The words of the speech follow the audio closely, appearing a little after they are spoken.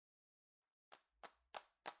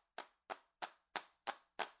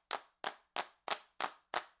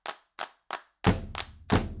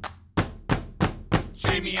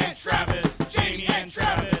Jamie and Travis. Jamie and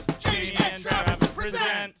Travis. Jamie and Travis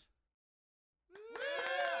present.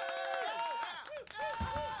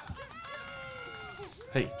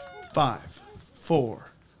 Hey, 5,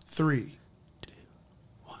 4, 3, 2,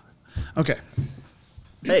 1. Okay.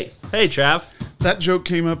 Hey, Trav. That joke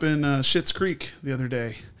came up in Schitt's Creek the other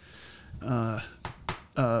day.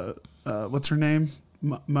 What's her name?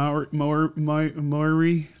 Maury?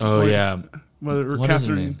 Oh, yeah. What is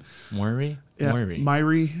her name? Maury? Yeah,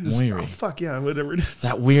 Maury. Oh, fuck, yeah, whatever it is.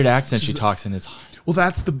 That weird accent she talks in. It's Well,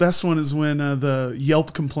 that's the best one is when the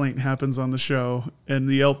Yelp complaint happens on the show, and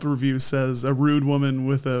the Yelp review says a rude woman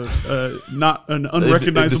with a not an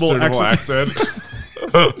unrecognizable accent.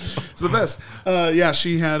 It's the best. Yeah,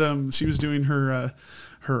 she had she was doing her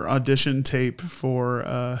audition tape for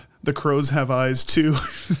The Crows Have Eyes 2,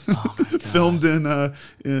 filmed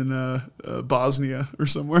in Bosnia or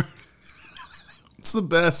somewhere. It's the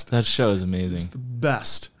best. That show is amazing. It's the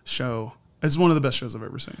best show. It's one of the best shows I've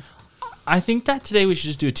ever seen. I think that today we should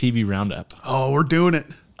just do a TV roundup. Oh, we're doing it.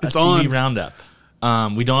 It's a on. TV roundup.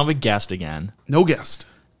 We don't have a guest again. No guest.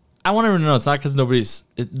 I want everyone to know it's not because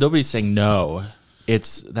nobody's saying no.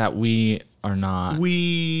 It's that we are not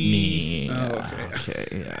me. Oh, Okay,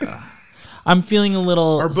 yeah. I'm feeling a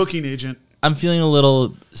little. Our booking agent. I'm feeling a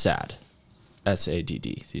little sad.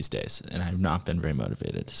 SADD these days, and I've not been very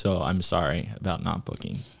motivated. So I'm sorry about not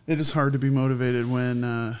booking. It is hard to be motivated when,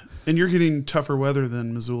 and you're getting tougher weather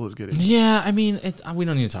than Missoula's getting. Yeah, I mean, we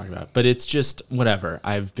don't need to talk about it, but it's just whatever.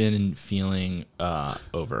 I've been feeling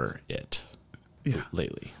over it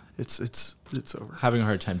lately. It's over. Having a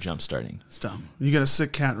hard time jump starting. It's dumb. You got a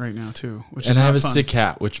sick cat right now too, which and is I have not a fun. sick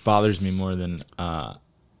cat, which bothers me more than I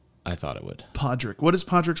thought it would. Podrick. What is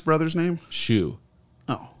Podrick's brother's name? Shu.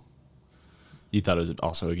 Oh. You thought it was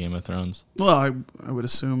also a Game of Thrones? Well, I would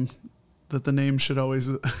assume that the name should always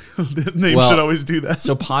should always do that.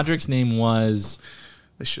 So Podrick's name was.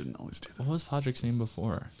 They shouldn't always do that. What was Podrick's name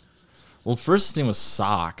before? Well, first his name was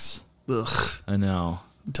Socks. Ugh. I know.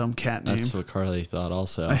 Dumb cat name. That's what Carly thought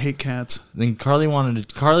also. I hate cats. Then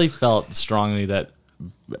Carly felt strongly that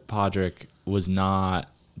Podrick was not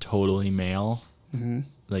totally male. Mm-hmm.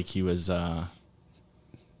 Like he was a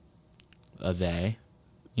they.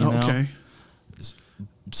 You know? Okay.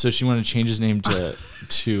 So she wanted to change his name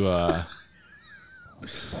to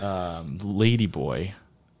Lady Boy.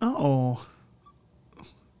 Oh.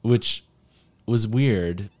 Which was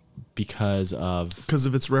weird because of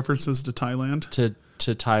its references to Thailand.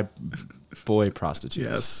 To Thai boy prostitutes.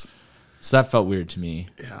 Yes. So that felt weird to me.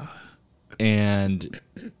 Yeah. And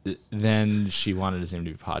then she wanted his name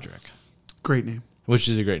to be Podrick. Great name. Which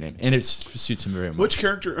is a great name. And it suits him very much. Which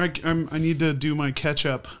character? I need to do my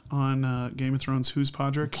catch-up on Game of Thrones. Who's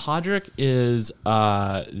Podrick? Podrick is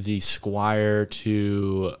the squire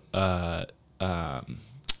to the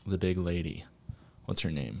big lady. What's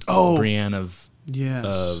her name? Oh. Brienne of...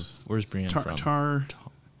 Yes. Where's Brienne from?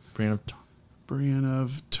 Brienne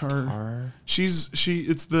of Tar. Tar?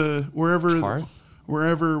 It's the... Wherever... Tarth?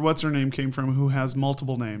 Wherever what's her name came from, who has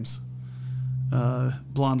multiple names.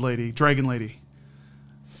 Blonde lady. Dragon lady.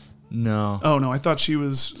 No. Oh, no. I thought she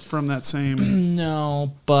was from that same...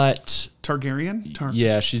 No, but... Targaryen?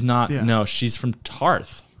 Yeah, she's not... Yeah. No, she's from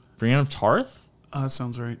Tarth. Brienne of Tarth? That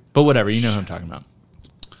sounds right. But whatever, you know who I'm talking about.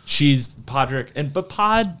 She's Podrick. But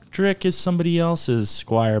Podrick is somebody else's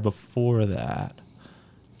squire before that.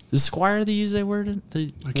 Is squire the word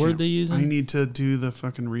they use? I need to do the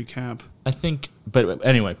fucking recap. I think... But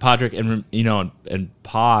anyway, Podrick and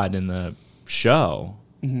Pod in the show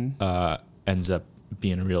ends up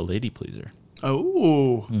being a real lady pleaser.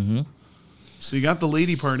 Oh. Mm-hmm. So you got the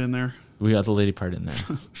lady part in there. We got the lady part in there.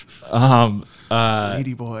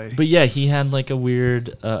 Lady boy. But yeah, he had like a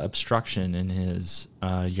weird obstruction in his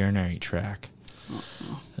urinary tract.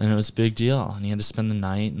 And it was a big deal. And he had to spend the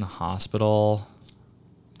night in the hospital.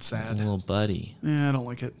 Sad. Little buddy. Yeah, I don't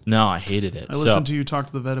like it. No, I hated it. I listened to you talk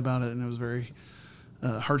to the vet about it, and it was very...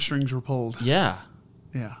 heartstrings were pulled. Yeah.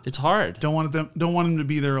 Yeah. It's hard. Don't want him to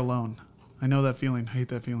be there alone. I know that feeling. I hate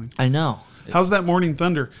that feeling. I know. How's that Morning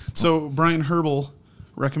Thunder? So Brian Herbal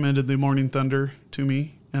recommended the Morning Thunder to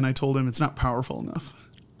me, and I told him it's not powerful enough.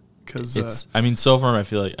 Because so far I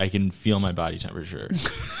feel like I can feel my body temperature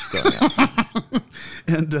going up.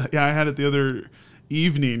 And I had it the other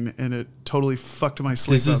evening, and it totally fucked my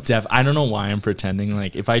sleep. This is I don't know why I'm pretending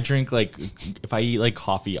like if I eat like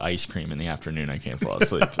coffee ice cream in the afternoon, I can't fall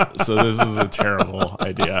asleep. So this is a terrible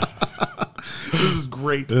idea. This is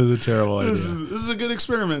great. This is a terrible idea. This is a good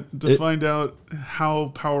experiment to find out how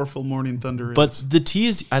powerful Morning Thunder is. But the tea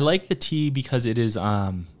is, I like the tea because it is,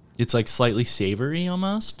 it's like slightly savory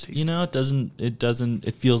almost. You know,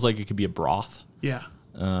 it feels like it could be a broth. Yeah.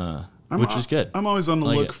 which was good. I'm always on the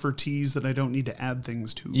Like look it. for teas that I don't need to add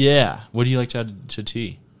things to. Yeah. What do you like to add to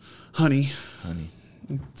tea? Honey,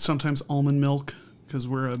 Sometimes almond milk, because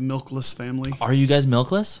we're a milkless family. Are you guys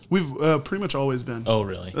milkless? We've pretty much always been. Oh,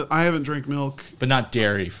 really? I haven't drank milk. But not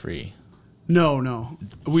dairy free. No.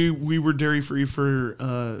 We were dairy free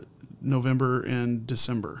for November and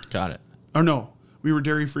December. Got it. Oh no, we were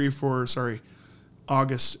dairy free for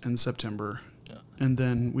August and September, and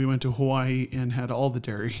then we went to Hawaii and had all the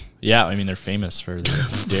dairy. Yeah, I mean they're famous for their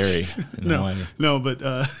dairy in Hawaii. No, but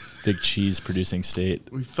Big cheese producing state.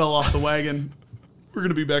 we fell off the wagon. We're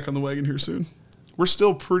gonna be back on the wagon here soon. We're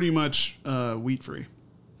still pretty much wheat free,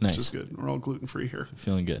 Nice. which is good. We're all gluten free here.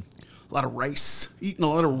 Feeling good. A lot of rice, eating a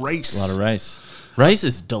lot of rice. A lot of rice. Rice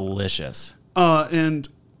is delicious. And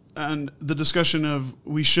the discussion of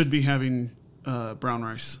we should be having brown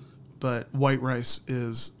rice, but white rice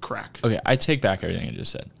is crack. Okay, I take back everything I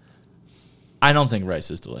just said. I don't think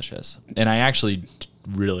rice is delicious. And I actually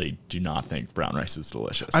really do not think brown rice is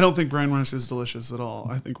delicious. I don't think brown rice is delicious at all.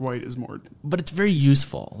 I think white is more. But it's very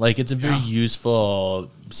useful. Like, it's a very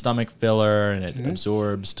useful stomach filler, and it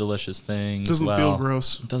absorbs delicious things. Doesn't feel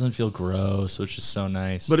gross. It doesn't feel gross, which is so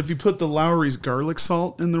nice. But if you put the Lowry's garlic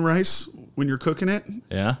salt in the rice when you're cooking it,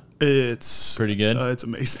 yeah, it's pretty good. It's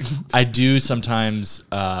amazing. I do sometimes,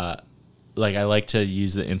 I like to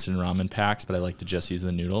use the instant ramen packs, but I like to just use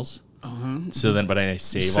the noodles. So then, but I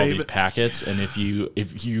save all these packets, and if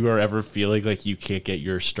you are ever feeling like you can't get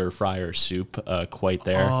your stir fry or soup quite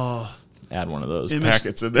there, add one of those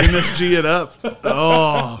packets in there. MSG it up.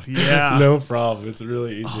 Oh yeah, No problem. It's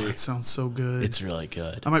really easy. Oh, it sounds so good. It's really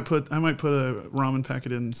good. I might put a ramen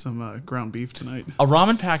packet in some ground beef tonight. A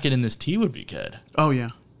ramen packet in this tea would be good, Oh yeah,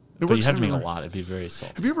 but you have to make a lot. It'd be very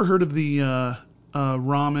salty. Have you ever heard of the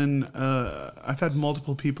ramen? I've had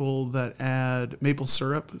multiple people that add maple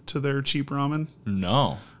syrup to their cheap ramen.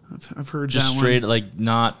 No, I've heard just that straight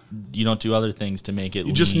one. you don't do other things to make it.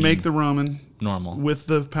 You just make the ramen normal with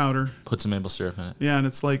the powder. Put some maple syrup in it. Yeah, and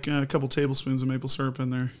it's like a couple tablespoons of maple syrup in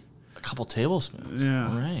there. A couple tablespoons. Yeah.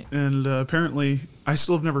 All right. And apparently, I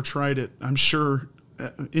still have never tried it. I'm sure,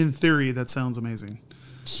 in theory, that sounds amazing.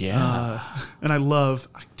 Yeah. And I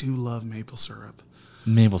do love maple syrup.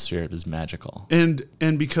 Maple syrup is magical. And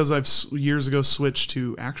because I've years ago switched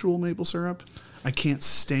to actual maple syrup, I can't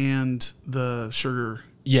stand the sugar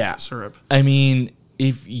syrup. I mean,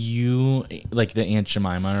 if you like the Aunt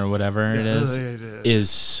Jemima or whatever it is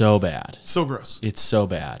so bad. So gross. It's so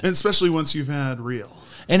bad. And especially once you've had real.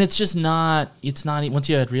 And it's not once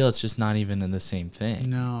you had real, it's just not even in the same thing.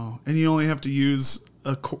 No. And you only have to use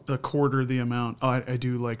a quarter the amount. Oh, I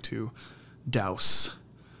do like to douse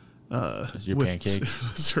Your with pancakes.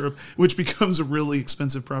 syrup, which becomes a really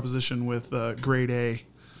expensive proposition with grade A.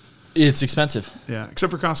 It's expensive. Yeah,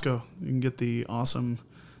 except for Costco. You can get the awesome,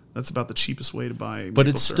 that's about the cheapest way to buy But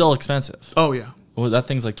maple it's syrup. still expensive. Oh, yeah. Well, that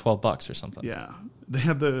thing's like $12 or something. Yeah. They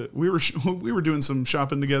had we were doing some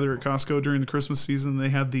shopping together at Costco during the Christmas season. They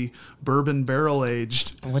had the bourbon barrel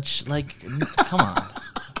aged. Which, come on.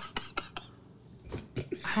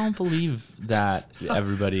 I don't believe that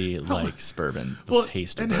everybody likes bourbon. The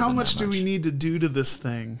taste of and bourbon how much that do we need to do to this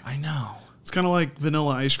thing? I know. It's kind of like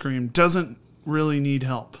vanilla ice cream. Doesn't really need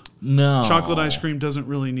help. No. Chocolate ice cream doesn't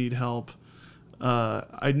really need help.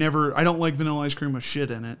 I don't like vanilla ice cream with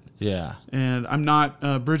shit in it. Yeah. And I'm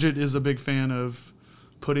not, Bridget is a big fan of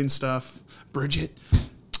putting stuff. Bridget,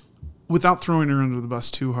 without throwing her under the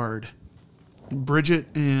bus too hard, Bridget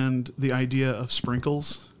and the idea of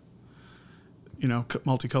sprinkles,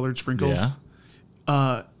 multicolored sprinkles.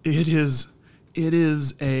 Yeah. It is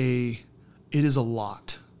a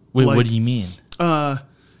lot. Wait, what do you mean?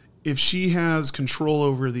 If she has control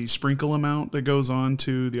over the sprinkle amount that goes on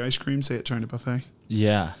to the ice cream, say at China Buffet,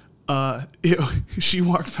 Yeah. she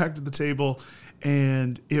walked back to the table,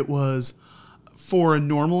 and it was for a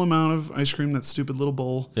normal amount of ice cream, that stupid little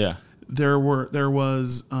bowl. Yeah. There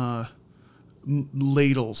was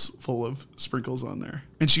ladles full of sprinkles on there,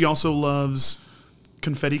 and she also loves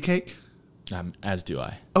confetti cake. As do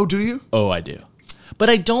I. Oh, do you? Oh, I do.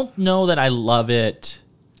 But I don't know that I love it.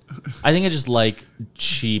 I think I just like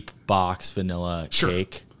cheap box vanilla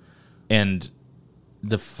cake, and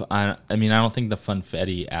I don't think the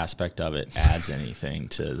funfetti aspect of it adds anything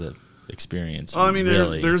to the experience. Oh, I mean,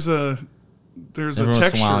 really. there's a Every texture.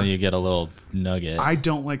 once in a while you get a little nugget. I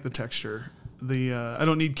don't like the texture. I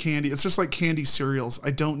don't need candy. It's just like candy cereals.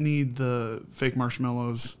 I don't need the fake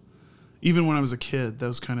marshmallows. Even when I was a kid,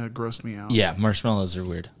 those kind of grossed me out. Yeah, marshmallows are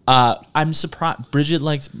weird. I'm surprised. Bridget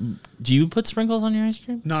likes. Do you put sprinkles on your ice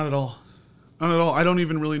cream? Not at all. Not at all. I don't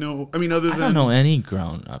even really know. I mean, other than I don't know any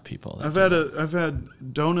grown-up people. I've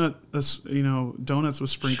had donuts with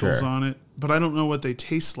sprinkles Sure. on it, but I don't know what they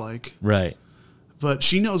taste like. Right. But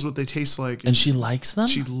she knows what they taste like, And she likes them?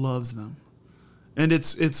 she loves them. And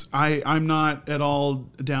I'm not at all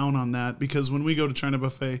down on that, because when we go to China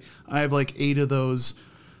Buffet, I have like 8 of those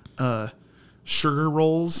sugar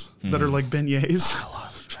rolls that are like beignets. I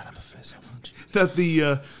love China Buffet so much. That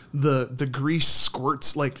the grease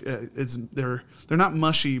squirts like they're not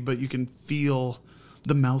mushy, but you can feel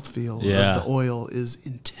the mouthfeel of the oil is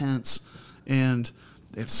intense, and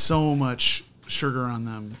they have so much sugar on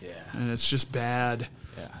them, and it's just bad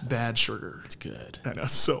sugar. It's good. I know,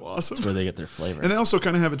 it's so awesome. That's where they get their flavor. And they also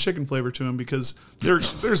kind of have a chicken flavor to them, because they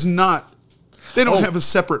don't have a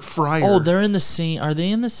separate fryer. Oh, they're in the same. Are they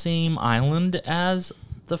in the same island as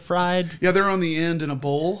the fried? Yeah, they're on the end in a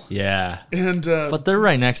bowl. Yeah. And But they're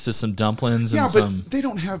right next to some dumplings and but some. they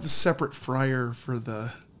don't have a separate fryer for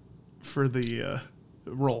the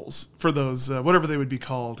rolls, for those whatever they would be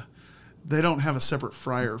called. They don't have a separate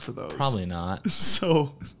fryer for those. Probably not.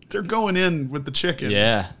 So they're going in with the chicken.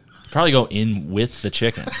 Yeah. Probably go in with the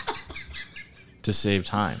chicken to save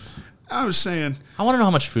time. I was saying, I want to know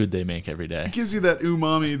how much food they make every day. it gives you that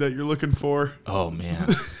umami that you're looking for. Oh, man.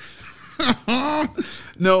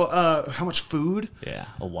 No, how much food? Yeah,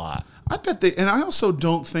 a lot. I bet and I also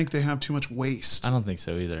don't think they have too much waste. I don't think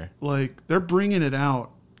so either. Like, they're bringing it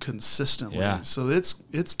out consistently. Yeah. So it's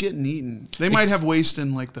getting eaten. They might have waste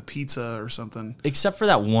in like the pizza or something. Except for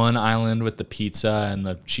that one island with the pizza and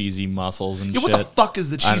the cheesy mussels and Yeah, shit. what the fuck is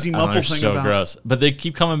the cheesy I don't know, muffle they're thing so about? gross. But they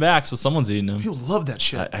keep coming back, so someone's eating them. People love that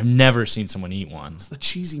shit. I've never seen someone eat one. The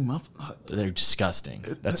cheesy muffin. They're disgusting.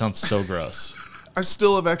 That sounds so gross. I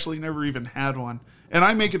still have actually never even had one, and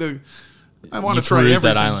I make it I want You to try peruse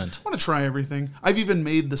everything. that island. I want to try everything. I've even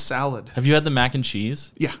made the salad. Have you had the mac and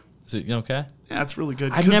cheese? Yeah. Is it okay? Yeah, it's really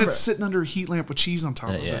good I've because never- it's sitting under a heat lamp with cheese on top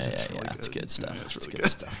of it. Yeah, It's really It's good stuff. Yeah, it's It's really good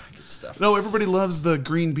good. stuff. Good stuff. No, everybody loves the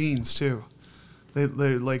green beans too. They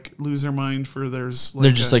like lose their mind for theirs. Like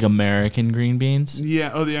They're just like American green beans. yeah.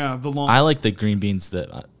 Oh yeah, the long. I like the green beans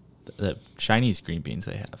that the Chinese green beans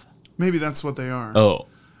they have. Maybe that's what they are. Oh,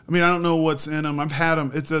 I mean, I don't know what's in them. I've had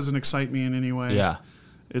them. It doesn't excite me in any way. yeah.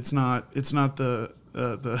 It's not the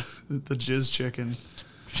jizz chicken.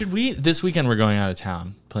 Should we this weekend? We're going out of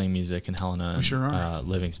town playing music in Helena and sure are.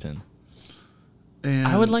 Livingston. And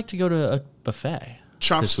I would like to go to a buffet.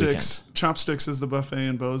 Chopsticks. Chopsticks is the buffet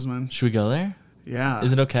in Bozeman. Should we go there? Yeah.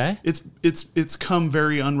 Is it okay? It's come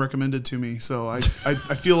very unrecommended to me, so I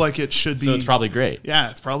feel like it should be. So it's probably great. Yeah,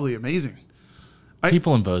 it's probably amazing.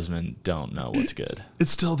 People in Bozeman don't know what's good.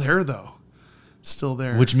 It's still there though. Still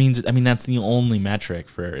there. Which means, I mean, that's the only metric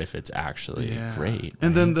for if it's actually great. And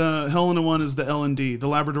right? then the Helena one is the L&D, the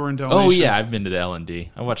Labrador and Dalmatian. Oh yeah, I've been to the L&D.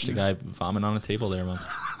 I watched a guy vomit on a table there once.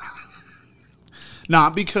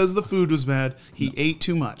 Not because the food was bad. He ate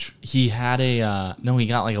too much. He had he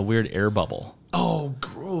got like a weird air bubble Oh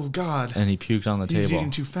God. and he puked on the He's table.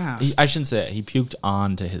 eating too fast. I shouldn't say it. He puked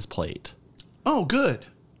onto his plate. Oh, good.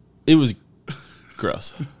 It was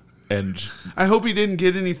gross. And I hope he didn't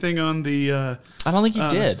get anything on the I don't think he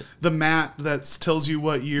did. the mat that tells you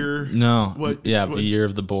what year. No. What- the what- year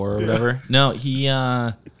of the boar or whatever. No, he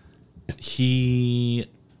I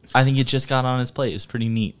think it just got on his plate. It was pretty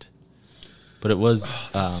neat. But it was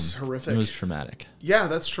that's horrific. It was traumatic. Yeah,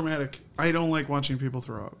 that's traumatic. I don't like watching people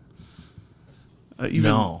throw up.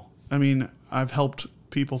 No. I mean, I've helped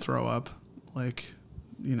people throw up. Like,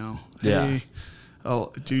 you know, Yeah. hey,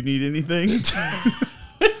 do you need anything?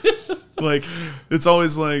 Like, it's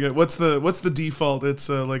always like, what's the default? It's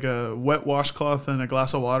like a wet washcloth and a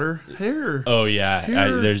glass of water. Here. Oh yeah.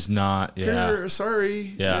 Here. There's not Here,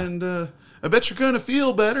 sorry. Yeah. And I bet you're gonna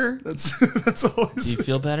feel better. That's always. Do you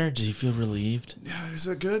feel better? Do you feel relieved? Yeah, is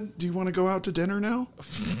that good? Do you want to go out to dinner now?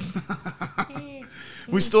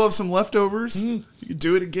 We still have some leftovers. You can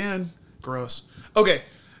do it again. Gross. Okay,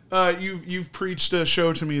 you've preached a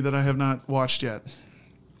show to me that I have not watched yet.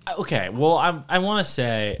 Okay, well, I want to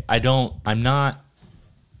say I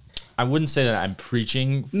wouldn't say that I'm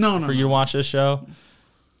preaching No, for you to watch this show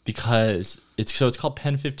because it's called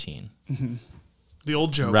Pen 15, The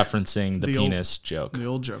old joke. referencing the old- penis joke. the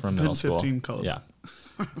old joke. from The middle Pen school. 15 Club.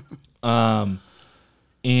 Yeah.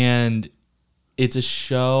 And it's a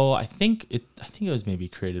show. I think it was maybe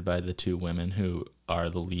created by the two women who are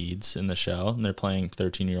the leads in the show, and they're playing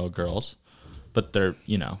 13-year-old girls, but they're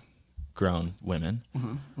grown women.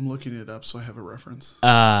 I'm looking it up so I have a reference.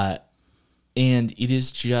 And it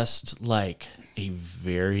is just like a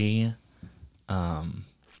very,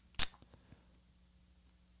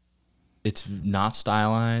 it's not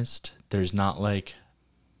stylized. There's not like,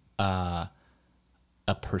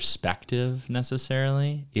 a perspective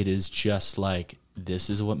necessarily. It is just like, this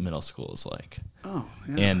is what middle school is like. Oh,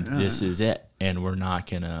 yeah. And this is it. And we're not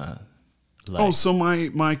going to so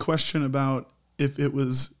my question about if it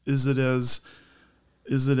was, is it as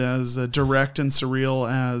direct and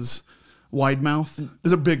surreal as Wide Mouth?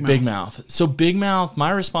 Is it Big Mouth? Big Mouth. So Big Mouth, my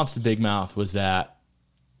response to Big Mouth was that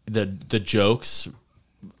the jokes,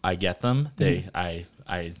 I get them. I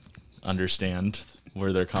understand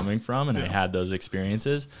where they're coming from, and I had those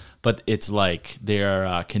experiences. But it's like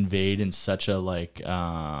they're conveyed in such a like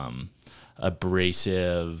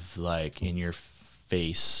abrasive, like in your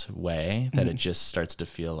face way that it just starts to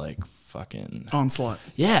feel like fucking onslaught.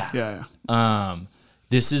 Yeah.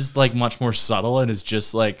 This is like much more subtle, and it's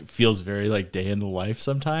just like feels very like day in the life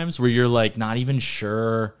sometimes, where you're like not even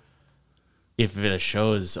sure if the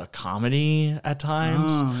show is a comedy at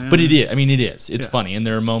times. But it is. I mean, it is. It's funny, and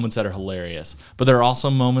there are moments that are hilarious, but there are also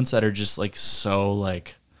moments that are just like so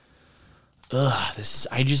like, ugh,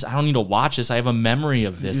 I don't need to watch this. I have a memory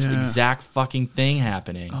of this exact fucking thing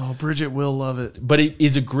happening. Oh, Bridget will love it. But it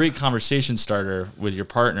is a great conversation starter with your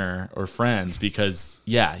partner or friends because,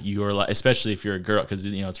 you are like, especially if you're a girl, because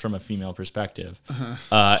it's from a female perspective,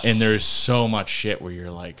 and there's so much shit where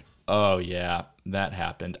you're like, oh yeah, that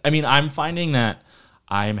happened. I mean, I'm finding that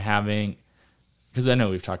I'm having, because I know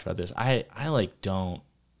we've talked about this. I like don't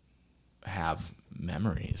have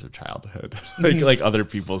memories of childhood like other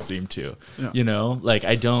people seem to. Like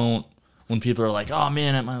I don't, when people are like, oh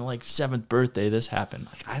man, at my like 7th birthday this happened,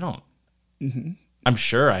 like I don't. I'm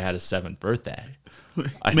sure I had a 7th birthday.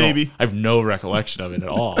 I have no recollection of it at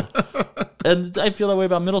all. And I feel that way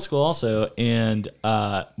about middle school also. And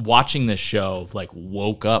watching this show like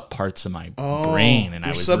woke up parts of my brain, and I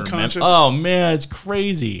was subconscious. Oh man, it's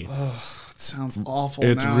crazy. Sounds awful.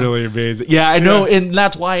 It's really amazing. Yeah, I know, and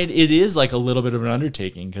that's why it is like a little bit of an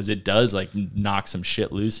undertaking, because it does like knock some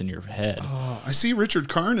shit loose in your head. Oh, I see Richard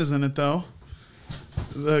Karn is in it though.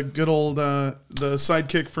 The good old the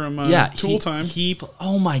sidekick from Tool Time.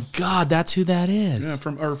 Oh my God, that's who that is. Yeah,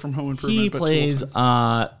 from Home Improvement. He plays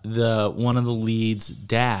the one of the lead's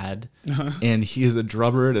dad, and he is a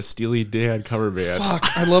drummer at a Steely Dan cover band.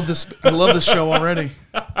 Fuck, I love this. I love this show already.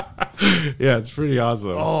 Yeah, it's pretty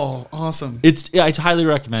awesome. Oh, awesome. I highly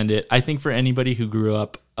recommend it. I think for anybody who grew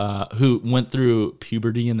up, who went through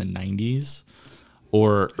puberty in the 90s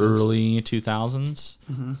or early 2000s,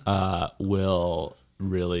 will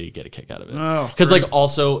really get a kick out of it. Because like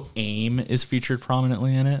also AIM is featured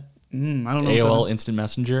prominently in it. I don't know. AOL Instant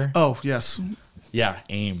Messenger. Oh, yes. Yeah,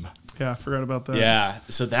 AIM. Yeah, I forgot about that. Yeah,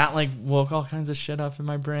 so that like woke all kinds of shit up in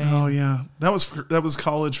my brain. Oh yeah, that was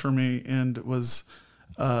college for me, and it was.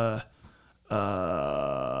 I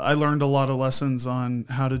learned a lot of lessons on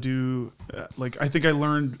how to do, I think I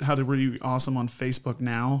learned how to be awesome on Facebook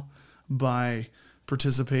now by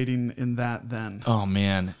participating in that then. Oh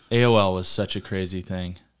man, AOL was such a crazy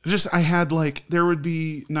thing. I had there would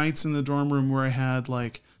be nights in the dorm room where I had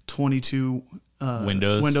 22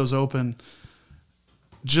 windows open.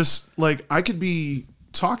 Just I could be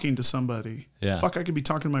talking to somebody. Yeah. Fuck, I could be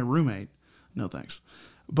talking to my roommate. No thanks.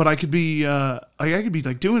 But I could be,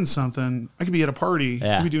 doing something. I could be at a party.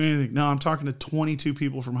 Yeah. I could be doing anything. No, I'm talking to 22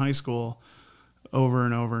 people from high school over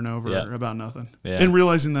and over and over about nothing. Yeah. And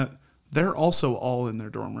realizing that they're also all in their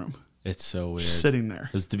dorm room. It's so weird. Sitting there.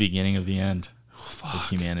 It's the beginning of the end of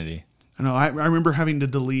humanity. I know. I remember having to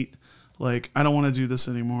delete, I don't want to do this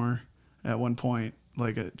anymore at one point.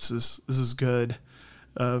 This is good.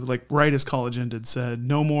 Right as college ended, said,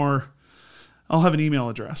 no more. I'll have an email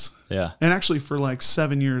address. Yeah. And actually for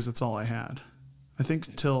 7 years, that's all I had. I think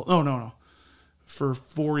until, no. For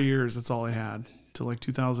 4 years, that's all I had till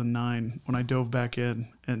 2009 when I dove back in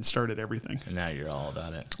and started everything. And now you're all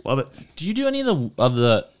about it. Love it. Do you do any of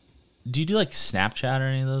the do you do Snapchat or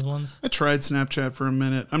any of those ones? I tried Snapchat for a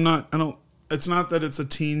minute. It's not that it's a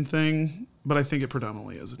teen thing, but I think it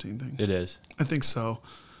predominantly is a teen thing. It is. I think so.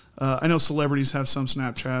 I know celebrities have some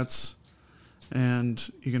Snapchats. And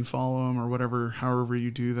you can follow them or whatever, however you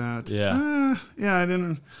do that. Yeah. I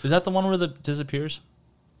didn't. Is that the one where it disappears?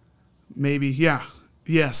 Maybe. Yeah.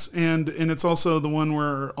 Yes. And it's also the one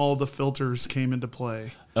where all the filters came into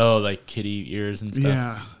play. Oh, like kitty ears and stuff.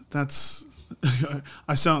 Yeah. That's.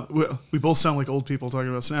 We both sound like old people talking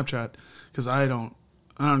about Snapchat because I don't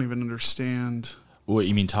even understand. What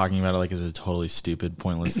you mean talking about it as a totally stupid,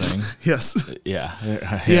 pointless thing? Yes. Yeah.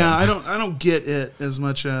 Yeah. I don't get it as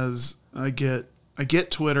much as. I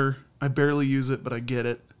get Twitter. I barely use it, but I get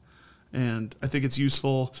it. And I think it's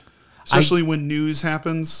useful, especially when news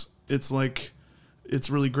happens. It's it's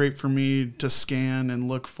really great for me to scan and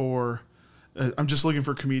look for. I'm just looking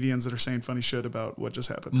for comedians that are saying funny shit about what just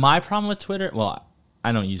happened. My problem with Twitter,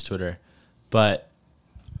 I don't use Twitter, but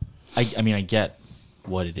I mean, I get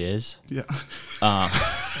what it is. Yeah.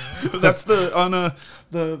 That's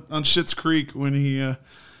on Schitt's Creek when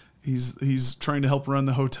he's trying to help run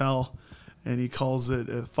the hotel, and he calls it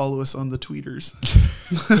 "Follow us on the tweeters."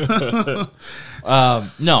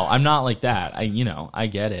 No, I'm not like that. I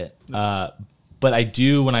get it. But I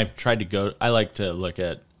do when I've tried to go. I like to look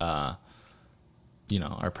at our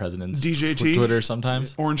president's DJT Twitter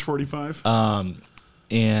sometimes. Orange 45.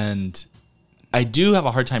 And I do have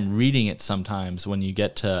a hard time reading it sometimes when you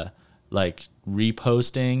get to like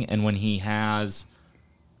reposting and when he has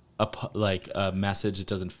a message that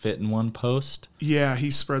doesn't fit in one post. Yeah,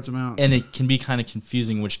 he spreads them out. And it can be kind of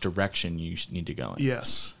confusing which direction you need to go in.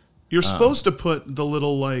 Yes. You're supposed to put the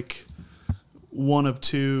little like 1 of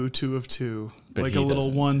 2, 2 of 2, like a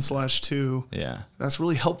little 1/2. Yeah. That's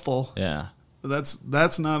really helpful. Yeah. But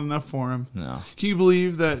that's not enough for him. No. Can you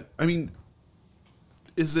believe that? I mean,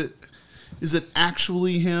 is it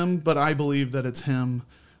actually him? But I believe that it's him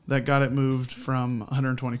that got it moved from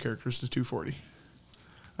 120 characters to 240.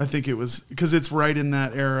 I think it was because it's right in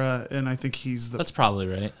that era, and I think he's the. That's probably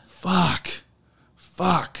right. Fuck.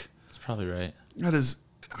 That's probably right. That is,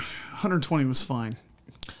 120 was fine.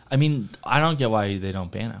 I mean, I don't get why they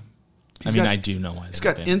don't ban him. I do know why. He's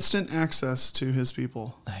got instant access to his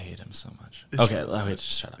people. I hate him so much. Okay, wait,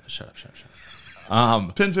 just shut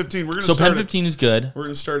up. Pen 15. We're gonna. So start Pen 15 is good. We're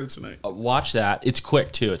gonna start it tonight. Watch that. It's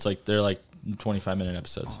quick too. It's like they're like 25-minute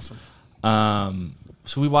episodes. Awesome.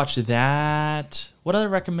 So we watched that. What other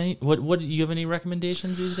What do you have any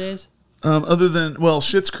recommendations these days? Other than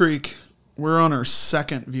Schitt's Creek, we're on our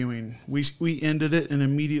second viewing. We ended it and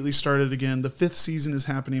immediately started again. The 5th season is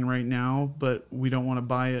happening right now, but we don't want to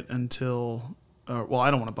buy it until. I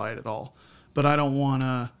don't want to buy it at all, but I don't want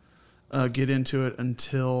to get into it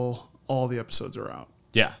until all the episodes are out.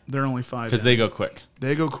 Yeah, they're only 5 because they go quick.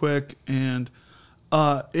 They go quick, and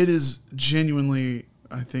it is genuinely.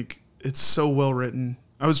 I think it's so well written.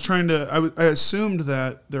 I assumed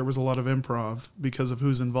that there was a lot of improv because of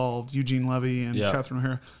who's involved, Eugene Levy and Catherine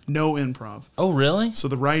O'Hara. No improv. Oh, really? So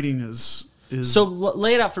the writing is. So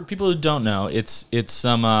lay it out for people who don't know. It's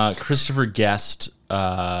some Christopher Guest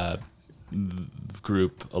group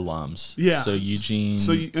alums. Yeah. So Eugene.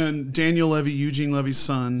 And Daniel Levy, Eugene Levy's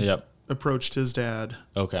son. Yep. Approached his dad.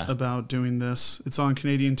 Okay. About doing this. It's on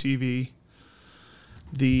Canadian TV.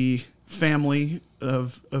 The family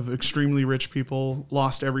of extremely rich people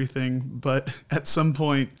lost everything, but at some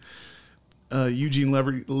point, Eugene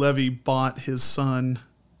Levy bought his son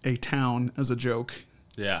a town as a joke.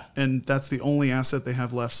 Yeah. And that's the only asset they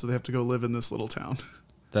have left, so they have to go live in this little town.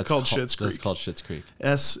 That's called Schitt's Creek. That's called Schitt's Creek.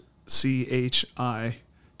 SCHITT.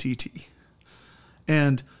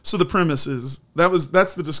 And so the premise is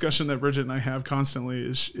that's the discussion that Bridget and I have constantly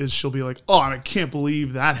is she'll be like, "Oh, I can't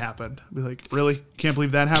believe that happened." I'll be like, "Really? Can't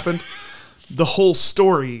believe that happened?" The whole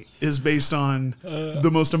story is based on the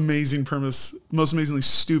most amazing premise, most amazingly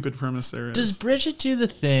stupid premise there is. Does Bridget do the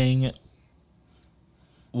thing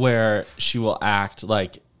where she will act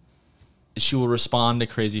like she will respond to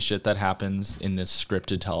crazy shit that happens in this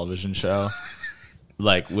scripted television show?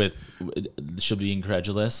 She'll be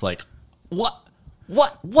incredulous, like,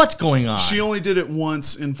 What's going on? She only did it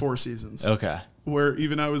once in 4 seasons. Okay. Where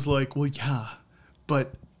even I was like, well, yeah,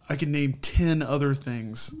 but I can name 10 other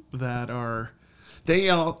things that are... They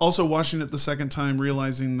also watching it the second time,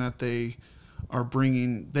 realizing that they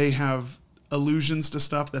have allusions to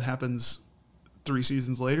stuff that happens 3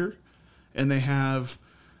 seasons later, and they have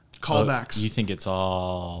callbacks. Oh, you think it's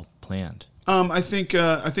all planned? I think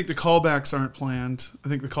the callbacks aren't planned. I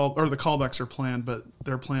think the callbacks are planned, but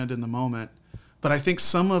they're planned in the moment. But I think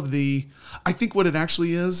I think what it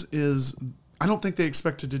actually is I don't think they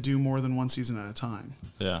expected to do more than 1 season at a time.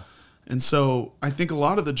 Yeah. And so I think a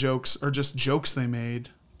lot of the jokes are just jokes they made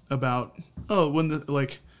about,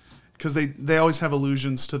 because they always have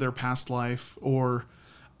allusions to their past life or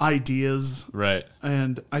ideas. Right.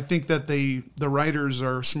 And I think that the writers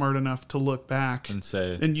are smart enough to look back and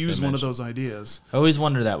say and use one of those ideas. I always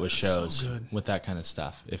wonder that with shows with that kind of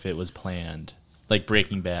stuff, if it was planned. Like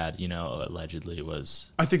Breaking Bad, allegedly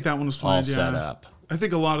was. I think that one was planned. All set up. I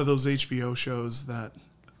think a lot of those HBO shows that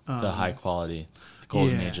the high quality, the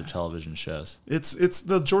golden age of television shows. It's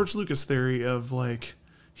the George Lucas theory of like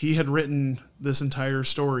he had written this entire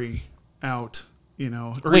story out.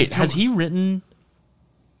 Wait, has he written?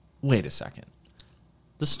 Wait a second.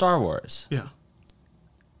 The Star Wars. Yeah.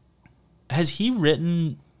 Has he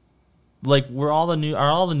written? Are all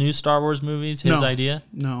the new Star Wars movies his idea?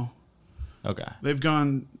 No. Okay. They've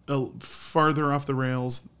gone farther off the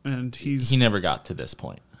rails, and he never got to this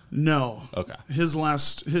point. No. Okay. His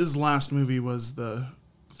last movie was the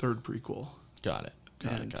third prequel. Got it.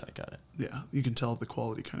 Got it. Yeah, you can tell the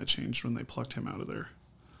quality kind of changed when they plucked him out of there.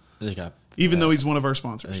 They got Even though he's one of our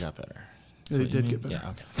sponsors. They got better. They did get better. Yeah,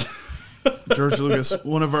 okay. George Lucas,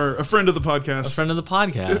 a friend of the podcast. A friend of the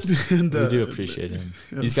podcast. And, we do appreciate him.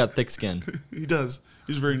 yes. He's got thick skin. He does.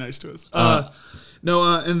 He's very nice to us.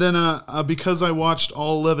 And then because I watched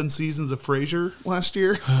all 11 seasons of Frasier last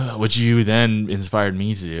year. Which you then inspired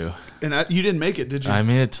me to do. And you didn't make it, did you? I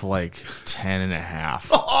made it to like 10 and a half.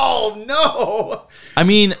 Oh, no. I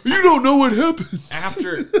mean. You don't know what happens.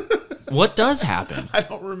 After. What does happen? I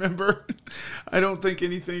don't remember. I don't think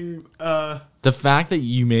anything. The fact that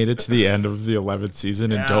you made it to the end of the 11th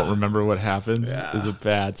season and don't remember what happens is a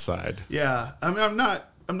bad side. Yeah. I mean, I'm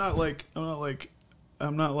not like, I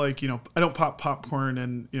don't pop popcorn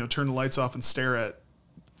and, turn the lights off and stare at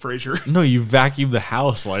Frasier. No, you vacuum the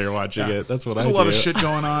house while you're watching it. That's what I do. There's a lot of shit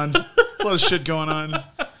going on.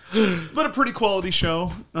 But a pretty quality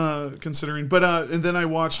show, considering. But and then I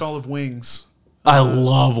watched all of Wings. I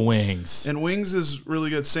love Wings. And Wings is really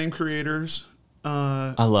good. Same creators.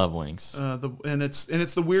 I love Wings. And it's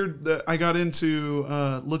the weird that I got into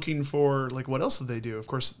looking for, like, what else did they do? Of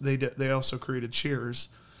course, they also created Cheers.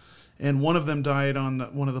 And one of them died on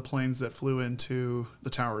one of the planes that flew into the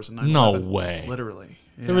towers in 9/11. No way. Literally.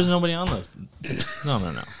 Yeah. There was nobody on those. No.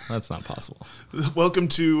 That's not possible. Welcome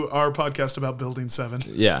to our podcast about Building 7.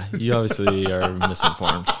 Yeah, you obviously are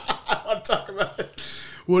misinformed. I want to talk about it.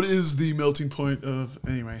 What is the melting point of...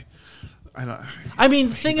 Anyway. The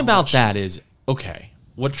thing about that is, okay,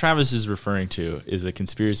 what Travis is referring to is a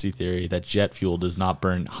conspiracy theory that jet fuel does not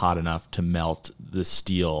burn hot enough to melt the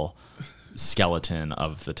steel skeleton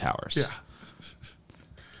of the towers.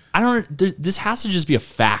 Yeah. This has to just be a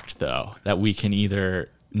fact, though, that we can either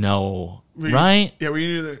know, right? Yeah,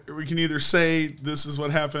 we can either say this is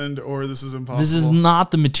what happened or this is impossible. This is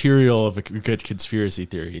not the material of a good conspiracy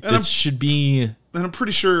theory. And should be... And I'm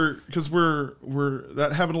pretty sure, because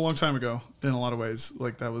that happened a long time ago in a lot of ways.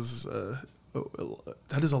 Like, that was...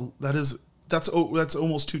 that's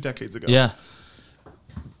almost 2 decades ago. Yeah.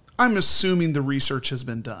 I'm assuming the research has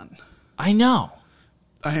been done. I know.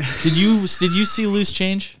 Did you see Loose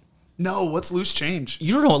Change? No, what's Loose Change?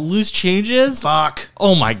 You don't know what Loose Change is? Fuck.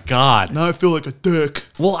 Oh my god. Now I feel like a dick.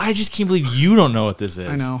 Well, I just can't believe you don't know what this is.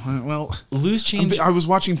 I know. Well, Loose Change... I was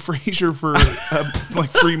watching Frasier for like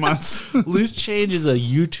 3 months. Loose Change is a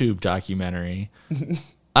YouTube documentary.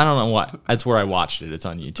 I don't know what. That's where I watched it. It's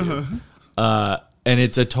on YouTube. And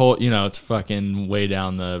it's it's fucking way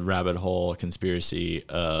down the rabbit hole conspiracy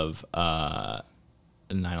of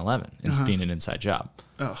 9/11. It's being an inside job.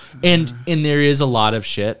 Oh. And there is a lot of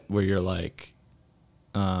shit where you're like,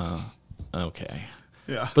 okay.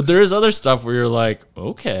 Yeah. But there is other stuff where you're like,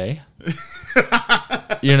 okay.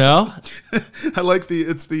 You know? I like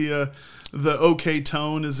the okay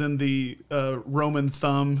tone is in the Roman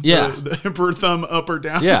thumb. Yeah. The emperor thumb up or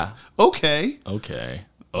down. Yeah. Okay.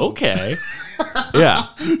 Yeah.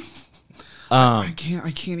 I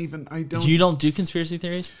can't even. I don't. You don't do conspiracy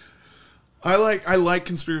theories? I like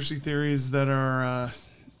conspiracy theories that are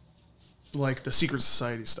like the secret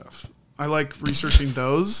society stuff. I like researching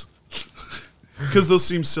those because those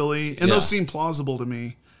seem silly and those seem plausible to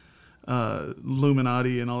me.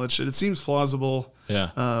 Illuminati and all that shit. It seems plausible.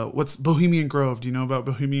 Yeah. What's Bohemian Grove? Do you know about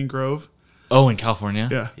Bohemian Grove? Oh, in California?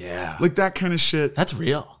 Yeah. Yeah. Like that kind of shit. That's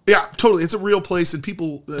real. Yeah, totally. It's a real place and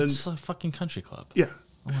people... It's a fucking country club. Yeah.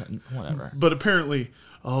 Whatever. But apparently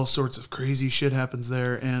all sorts of crazy shit happens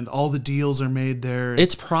there and all the deals are made there.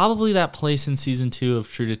 It's probably that place in season 2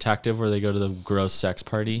 of True Detective where they go to the gross sex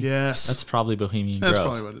party. Yes. That's probably Bohemian Grove. That's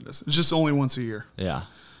probably what it is. It's just only once a year. Yeah.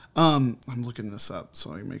 I'm looking this up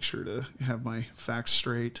so I can make sure to have my facts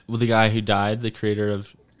straight. Well, the guy who died, the creator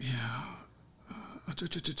of... Yeah.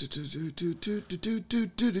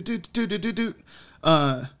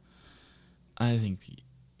 I think...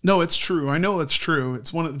 No, it's true. I know it's true.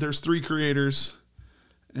 It's there's 3 creators.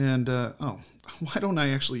 And, why don't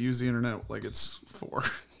I actually use the internet like it's 4?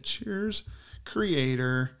 Cheers.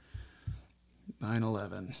 Creator.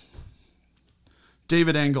 9/11.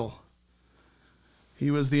 David Engel. He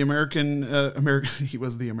was the American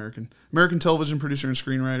television producer and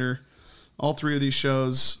screenwriter. All 3 of these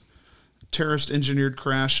shows. Terrorist engineered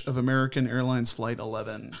crash of American Airlines Flight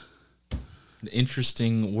 11.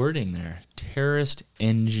 Interesting wording there. Terrorist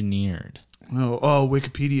engineered. Oh,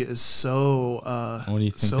 Wikipedia is so what do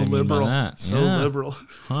you think so they mean liberal. by that? So liberal.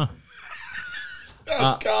 Huh.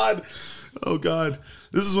 Oh God.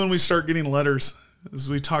 This is when we start getting letters. This is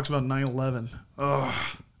we talked about 9/11. Oh,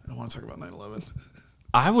 I don't want to talk about 9/11.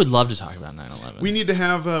 I would love to talk about 9/11. We need to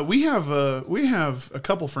have we have a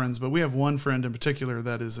couple friends, but we have one friend in particular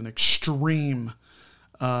that is an extreme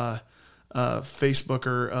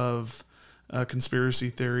Facebooker of conspiracy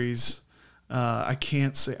theories. I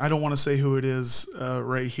can't say. I don't want to say who it is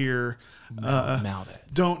right here. Mouth it.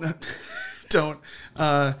 Don't.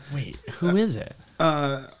 Wait, who is it?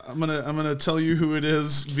 I'm gonna tell you who it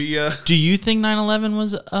is via. Do you think 9/11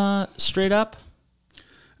 was straight up?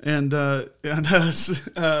 And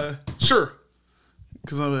sure,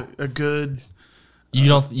 because I'm a good. You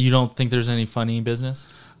don't think there's any funny business?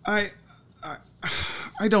 I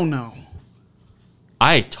don't know.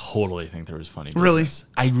 I totally think there was funny business. Really?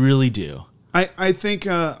 I really do. I think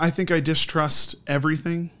I distrust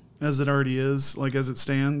everything as it already is, like as it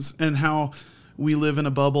stands, and how we live in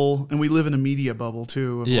a bubble, and we live in a media bubble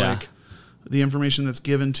too. Of like the information that's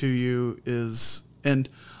given to you is, and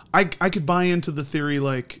I could buy into the theory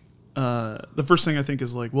like the first thing I think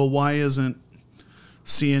is like, well, why isn't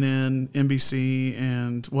CNN, NBC,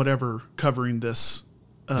 and whatever covering this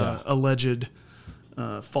alleged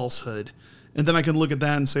falsehood? And then I can look at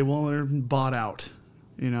that and say, well, they're bought out.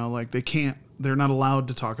 Like they're not allowed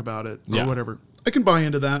to talk about it or whatever. I can buy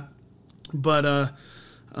into that. But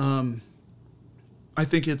I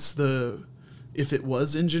think it's if it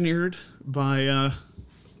was engineered by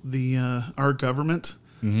our government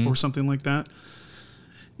or something like that,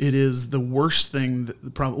 it is the worst thing,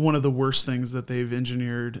 one of the worst things that they've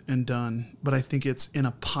engineered and done. But I think it's in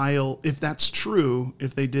a pile. If that's true,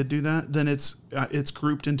 if they did do that, then it's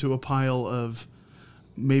grouped into a pile of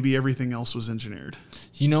maybe everything else was engineered.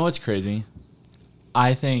 You know what's crazy?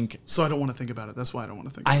 I think... So I don't want to think about it. That's why I don't want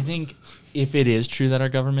to think about it. I think if it is true that our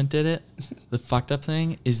government did it, the fucked up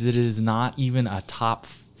thing is that it is not even a top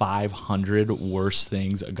 500 worst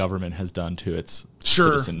things a government has done to its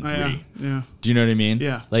citizenry. Yeah. Do you know what I mean?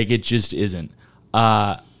 Yeah. Like, it just isn't.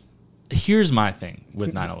 Here's my thing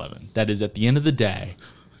with 9/11. That is, at the end of the day,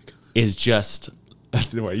 is just...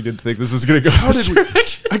 Why, you didn't think this was going to go this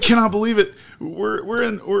direction? I cannot believe it. We're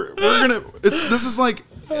gonna... This is like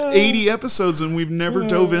 80 episodes and we've never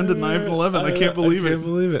dove into 9/11. I can't believe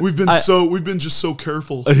it. We've been just so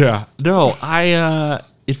careful. Yeah. No,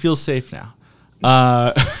 it feels safe now.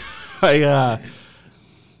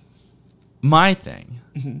 My thing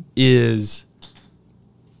is,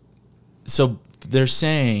 so they're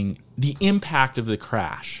saying the impact of the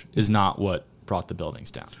crash is not what brought the buildings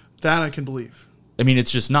down. That I can believe. I mean,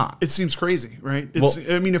 it's just not. It seems crazy, right?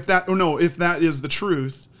 If that is the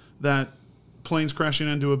truth, that planes crashing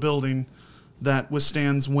into a building that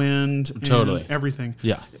withstands wind and everything.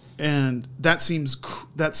 Yeah. And that seems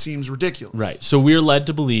ridiculous. Right. So we're led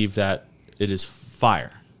to believe that it is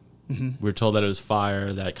fire. Mm-hmm. We're told that it was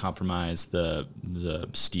fire that compromised the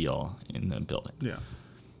steel in the building. Yeah.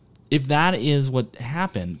 If that is what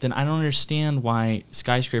happened, then I don't understand why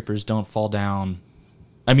skyscrapers don't fall down.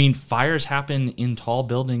 I mean, fires happen in tall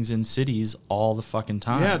buildings in cities all the fucking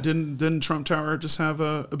time. Yeah, didn't Trump Tower just have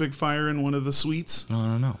a big fire in one of the suites? I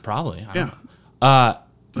don't know. Probably. I don't know.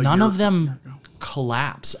 None of them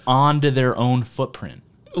collapse onto their own footprint.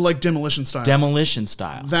 Like demolition style.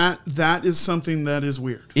 That is something that is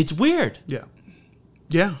weird. It's weird. Yeah.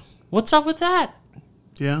 Yeah. What's up with that?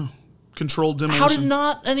 Yeah. Controlled demolition. How did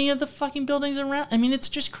not any of the fucking buildings around? I mean, it's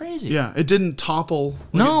just crazy. Yeah, it didn't topple.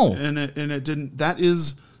 No. And it didn't. That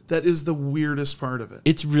is the weirdest part of it.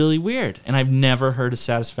 It's really weird, and I've never heard a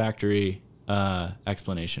satisfactory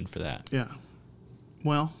explanation for that. Yeah.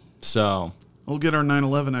 Well. So. We'll get our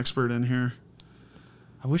 9/11 expert in here.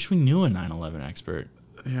 I wish we knew a 9/11 expert.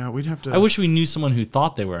 Yeah, we'd have to. I wish we knew someone who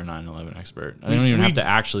thought they were a 9/11 expert. They don't even have to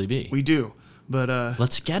actually be. We do. But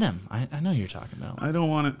let's get him. I know who you're talking about. I don't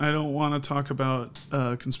want to talk about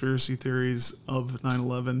conspiracy theories of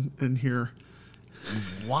 9/11 in here.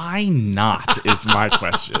 Why not? Is my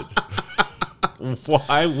question.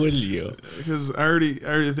 Why would you? Because I already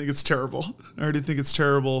think it's terrible.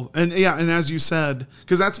 And yeah, and as you said,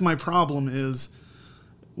 because that's my problem is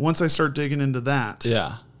once I start digging into that,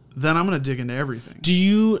 then I'm going to dig into everything. Do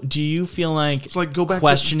you feel like, it's like go back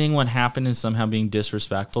questioning what happened is somehow being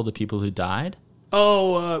disrespectful to people who died?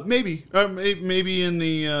 Oh, maybe in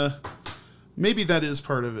the maybe that is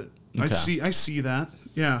part of it. Okay. I see that.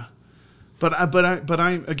 Yeah. But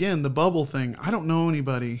I again, the bubble thing, I don't know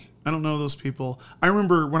anybody. I don't know those people. I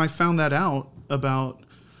remember when I found that out about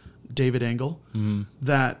David Engel,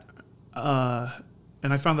 that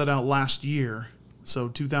and I found that out last year, so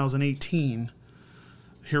 2018.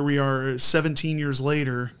 Here we are 17 years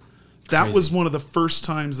later. That Crazy. was one of the first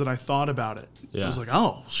times that I thought about it. Yeah. I was like,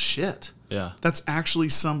 oh, shit. Yeah. That's actually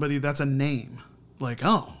somebody, that's a name. Like,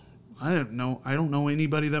 oh, I don't know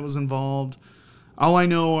anybody that was involved. All I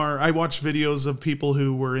know are I watched videos of people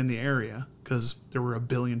who were in the area because there were 1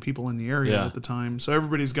 billion people in the area at the time. So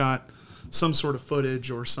everybody's got some sort of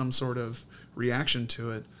footage or some sort of reaction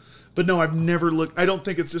to it. But no, I've never looked. I don't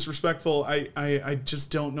think it's disrespectful. I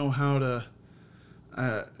just don't know how to,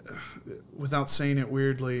 without saying it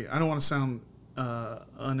weirdly, I don't want to sound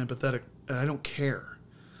unempathetic. I don't care.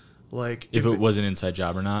 Like if it was an inside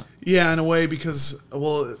job or not. Yeah, in a way, because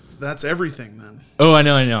that's everything then. Oh, I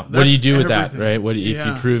know. What do you do with everything. that, right? What if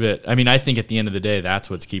you prove it? I mean, I think at the end of the day, that's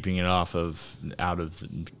what's keeping it out of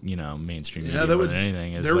mainstream media more than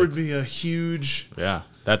anything. Is would be a huge. Yeah,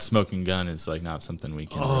 that smoking gun is like not something we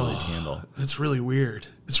can really handle. It's really weird.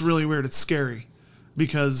 It's really weird. It's scary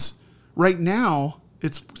because right now,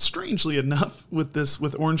 it's strangely enough with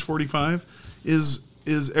Orange 45 is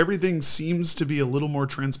everything seems to be a little more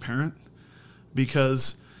transparent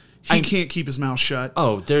because he can't keep his mouth shut.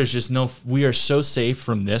 Oh, there's just we are so safe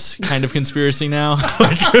from this kind of conspiracy now.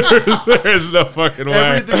 There's no fucking way.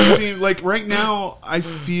 Everything seems like right now I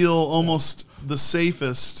feel almost the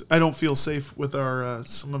safest. I don't feel safe with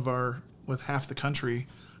with half the country,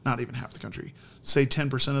 not even half the country, say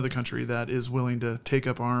 10% of the country that is willing to take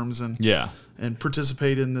up arms and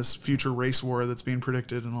participate in this future race war that's being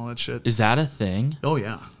predicted and all that shit. Is that a thing? Oh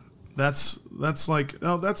yeah. That's Rush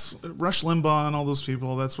Limbaugh and all those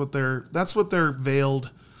people. That's what their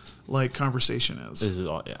veiled like conversation is. Is it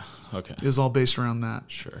all? Yeah. Okay. Is all based around that.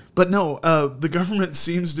 Sure. But no, the government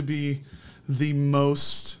seems to be the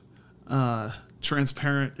most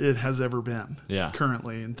transparent it has ever been. Yeah.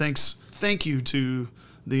 Currently, and thank you to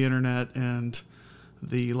the internet and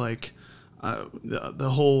the the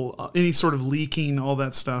whole any sort of leaking, all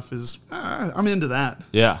that stuff is. I'm into that.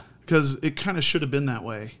 Yeah. Because it kind of should have been that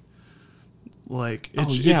way. Like,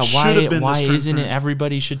 it why isn't it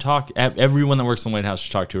everybody should talk? Everyone that works in the White House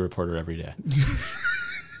should talk to a reporter every day.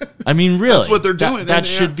 I mean, really, that's what they're doing. That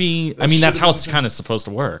should be. I mean, that's how it's kind of supposed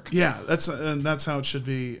to work. Yeah, that's how it should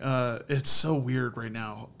be. It's so weird right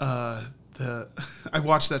now. I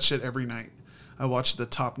watch that shit every night. I watch the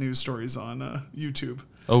top news stories on YouTube.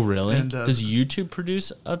 Oh, really? And, does YouTube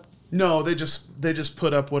produce a? No, they just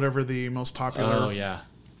put up whatever the most popular. Oh yeah.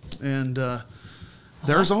 And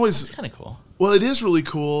there's always that's kind of cool. Well, it is really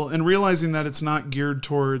cool, and realizing that it's not geared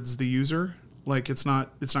towards the user, like it's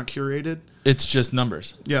not curated. It's just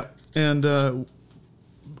numbers. Yeah, and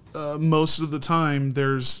most of the time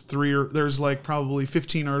there's like probably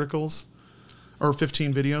 15 articles or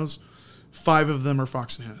 15 videos. 5 of them are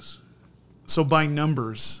Fox News. So by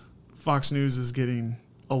numbers, Fox News is getting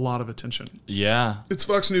a lot of attention. Yeah. It's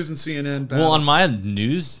Fox News and CNN. Well, on my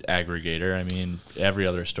news aggregator, I mean, every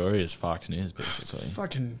other story is Fox News, basically.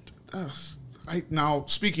 Fucking... now,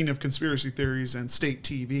 speaking of conspiracy theories and state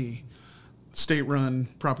TV, state-run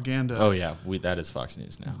propaganda... Oh, yeah. That is Fox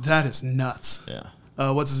News now. That is nuts. Yeah.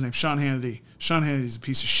 What's his name? Sean Hannity. Sean Hannity's a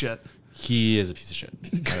piece of shit. He is a piece of shit.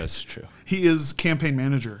 That is true. He is campaign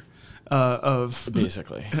manager. Of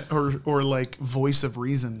basically or like voice of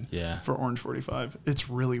reason for Orange 45. It's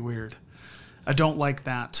really weird. I don't like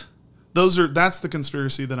that. That's the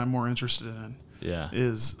conspiracy that I'm more interested in. Yeah.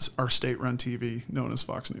 Is our state-run TV known as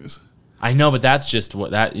Fox News. I know, but that's just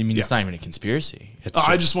what that I mean it's not even a conspiracy.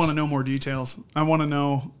 I just want to know more details. I want to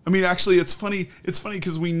know. I mean, actually it's funny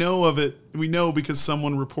because we know of it. We know because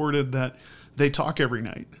someone reported that they talk every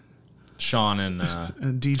night. Sean and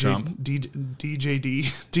DJ Trump.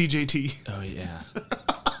 DJT. Oh yeah,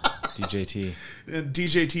 DJT. And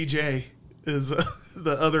DJTJ is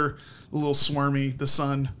the other little swarmy. The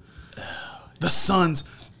Sun. The Suns.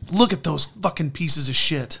 Look at those fucking pieces of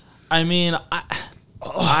shit. I mean,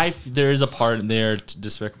 there is a part there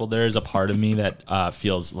despicable. There is a part of me that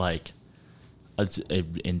feels like a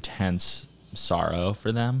intense sorrow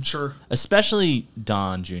for them. Sure. Especially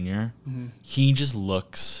Don Jr. Mm-hmm. He just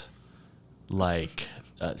looks like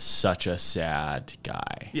such a sad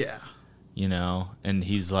guy. Yeah. You know? And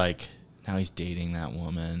he's like, now he's dating that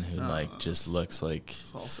woman who just looks like...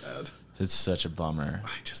 It's all sad. It's such a bummer. I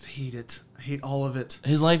just hate it. I hate all of it.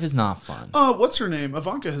 His life is not fun. What's her name?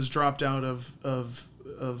 Ivanka has dropped out of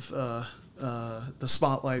the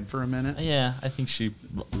spotlight for a minute. Yeah, I think she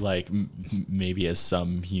maybe has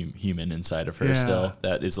some human inside of her still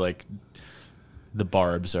that is like... The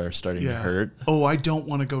barbs are starting to hurt. Oh, I don't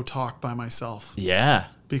want to go talk by myself. Yeah.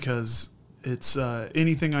 Because it's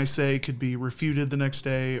anything I say could be refuted the next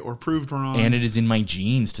day or proved wrong. And it is in my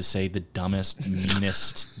genes to say the dumbest,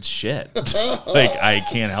 meanest shit. Like, I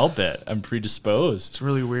can't help it. I'm predisposed. It's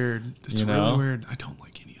really weird. It's really weird. I don't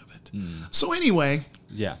like any of it. So anyway.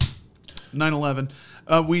 Yeah. 9/11.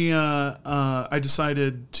 I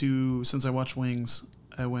decided to, since I watched Wings,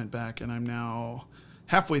 I went back and I'm now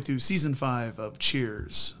halfway through season 5 of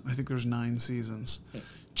Cheers. I think there's 9 seasons.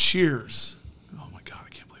 Cheers. Oh my God, I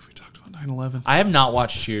can't believe we talked about 9/11. I have not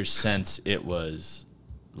watched Cheers since it was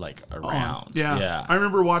like around. Yeah. I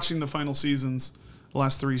remember watching the final seasons, the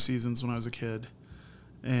last 3 seasons when I was a kid,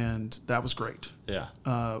 and that was great. Yeah.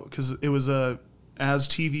 Because it was as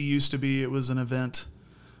TV used to be, it was an event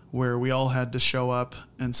where we all had to show up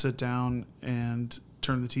and sit down and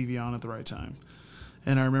turn the TV on at the right time.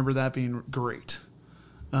 And I remember that being great.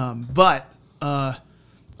 But I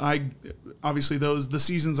obviously the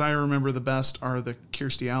seasons I remember the best are the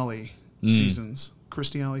Kirstie Alley seasons.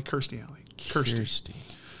 Kirstie Alley. Kirstie Alley.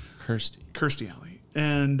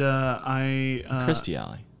 And Kirstie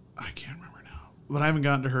Alley. I can't remember now, but I haven't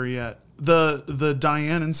gotten to her yet. The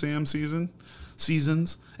Diane and Sam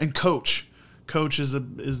seasons and Coach. Coach is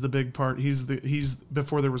the big part. He's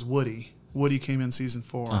before there was Woody. Woody came in season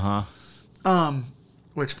 4.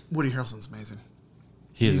 Which Woody Harrelson's amazing.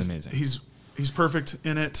 He's amazing. He's perfect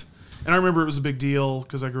in it. And I remember it was a big deal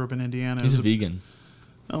because I grew up in Indiana. He's a vegan.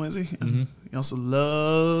 Oh, is he? Mm-hmm. He also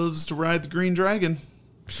loves to ride the Green Dragon.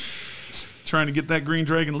 Trying to get that Green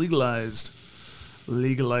Dragon legalized.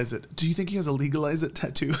 Legalize it. Do you think he has a legalize it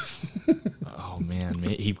tattoo? Oh, man.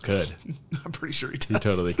 He could. I'm pretty sure he does. He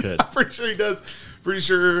totally could. I'm pretty sure he does. I'm pretty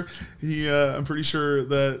sure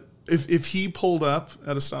that if he pulled up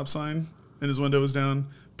at a stop sign and his window was down,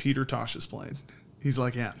 Peter Tosh is playing. He's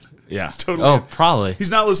like, yeah. Totally. Oh, probably.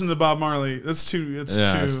 He's not listening to Bob Marley. That's too. It's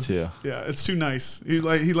too. Yeah, it's too nice. He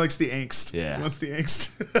likes the angst. Yeah. He wants the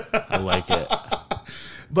angst. I like it.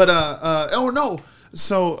 But oh no.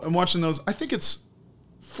 So I'm watching those. I think it's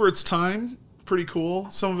for its time pretty cool.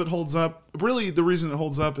 Some of it holds up. Really, the reason it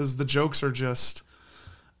holds up is the jokes are just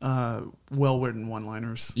well-written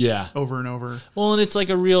one-liners. Yeah. Over and over. Well, and it's like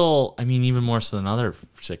a real. I mean, even more so than other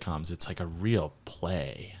sitcoms, it's like a real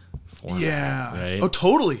play. Format, yeah. Right? Oh,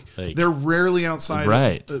 totally. Like, they're rarely outside.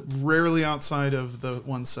 Right. Rarely outside of the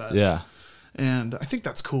one set. Yeah. And I think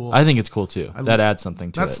that's cool. I think it's cool too. That adds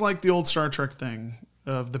something to it. That's like the old Star Trek thing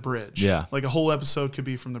of the bridge. Yeah. Like a whole episode could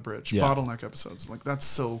be from the bridge. Yeah. Bottleneck episodes. Like that's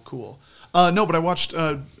so cool. No, but I watched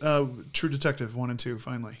True Detective 1 and 2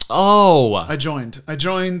 finally. Oh. I joined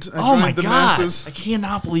Oh my the God. masses. I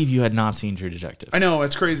cannot believe you had not seen True Detective. I know,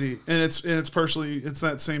 it's crazy. And it's partially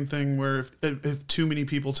that same thing where if too many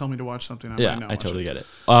people tell me to watch something, I might not watch totally it. get it.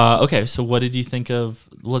 Okay, so what did you think of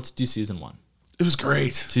let's do season 1. It was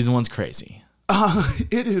great. Season 1's crazy.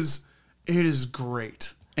 It is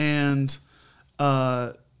great. And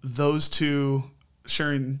those two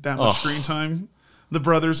sharing that much screen time, the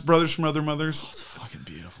brothers from Other Mothers. Oh, it's fucking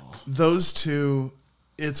beautiful. Those two,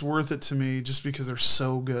 it's worth it to me just because they're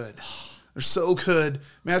so good. They're so good.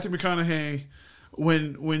 Matthew McConaughey,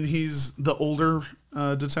 when he's the older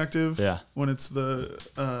detective, when it's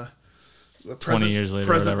the 20 years later,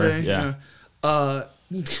 present or whatever. day,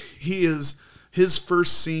 he is his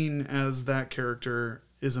first scene as that character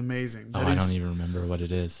is amazing. I don't even remember what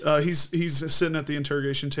it is. He's sitting at the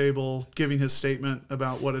interrogation table giving his statement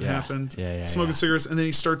about what had happened, smoking cigarettes, and then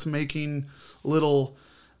he starts making little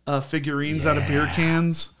figurines out of beer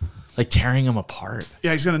cans. Like tearing them apart.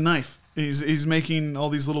 Yeah, he's got a knife. He's making all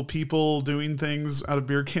these little people doing things out of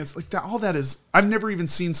beer cans. Like that, all that is, I've never even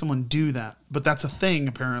seen someone do that, but that's a thing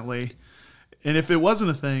apparently. And if it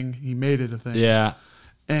wasn't a thing, he made it a thing. Yeah.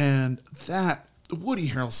 And that, Woody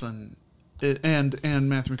Harrelson and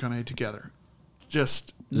Matthew McConaughey together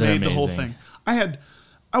just made the whole thing. I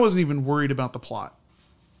wasn't even worried about the plot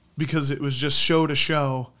because it was just show to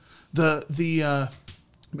show. The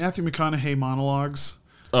Matthew McConaughey monologues.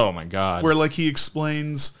 Oh my God. Where like he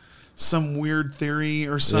explains some weird theory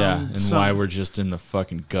or some why we're just in the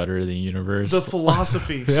fucking gutter of the universe. The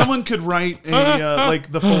philosophy. Someone could write a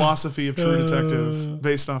like the philosophy of True Detective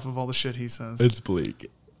based off of all the shit he says. It's bleak.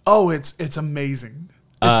 Oh, it's amazing.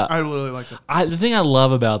 I really like it. The thing I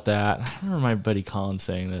love about that, I remember my buddy Colin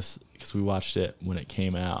saying this because we watched it when it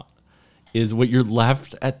came out, is what you're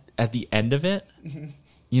left at the end of it. Mm-hmm.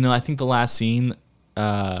 You know, I think the last scene,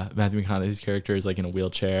 Matthew McConaughey's character is like in a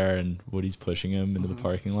wheelchair and Woody's pushing him into the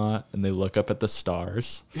parking lot and they look up at the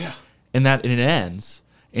stars. Yeah. And it ends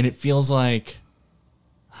and it feels like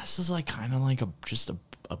this is like kind of like just a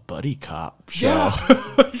buddy cop show. Yeah.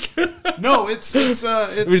 No, it's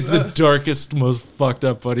the darkest, most fucked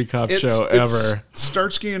up buddy cop show ever.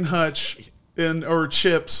 Starsky and Hutch or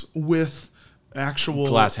Chips with actual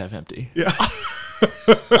glass half empty. Yeah.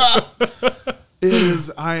 It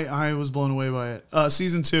is. I was blown away by it.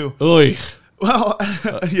 Season 2. Oy. Well,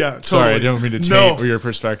 yeah. Totally. Sorry, I don't mean to taint your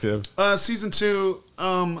perspective. Season 2.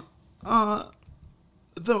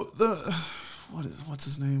 What's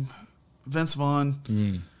his name? Vince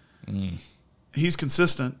Vaughn. He's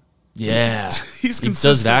consistent. Yeah. He's He consistent.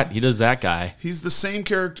 does that. He does that guy. He's the same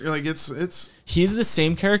character. Like it's. He's the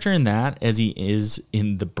same character in that as he is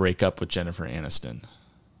in the breakup with Jennifer Aniston.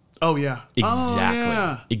 Oh yeah. Exactly. Oh,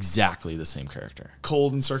 yeah. Exactly the same character.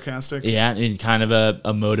 Cold and sarcastic. Yeah, and kind of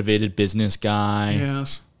a motivated business guy.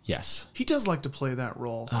 Yes. Yes. He does like to play that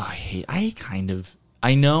role. Oh,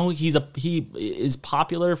 I know he is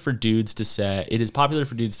popular for dudes to say. It is popular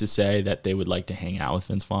for dudes to say that they would like to hang out with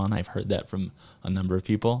Vince Vaughn. I've heard that from a number of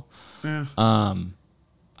people. Yeah.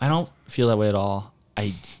 I don't feel that way at all.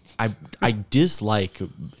 I dislike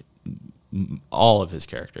all of his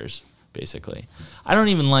characters, basically. I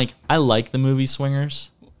like the movie Swingers.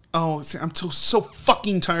 Oh, see, I'm so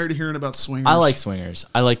fucking tired of hearing about Swingers. I like Swingers.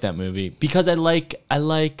 I like that movie because it's like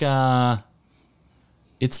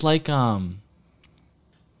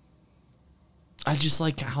I just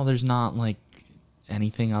like how there's not like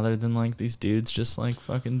anything other than like these dudes just like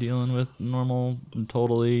fucking dealing with normal,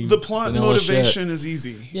 totally the plot vanilla motivation shit. Is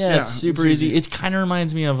easy. Yeah, it's super easy. It kind of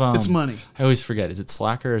reminds me of it's money. I always forget. Is it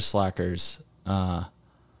Slacker or Slackers?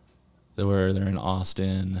 Where they're in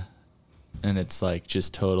Austin, and it's like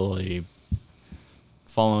just totally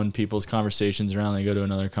following people's conversations around. They go to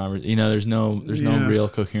another conversation. You know, there's no real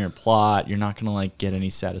coherent plot. You're not gonna like get any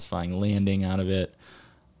satisfying landing out of it.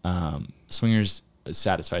 Swingers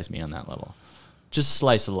satisfies me on that level. Just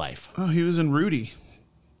slice of life. Oh, he was in Rudy.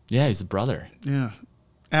 Yeah, he's the brother. Yeah.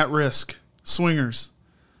 At Risk. Swingers.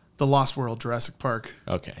 The Lost World, Jurassic Park.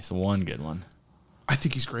 Okay, so one good one. I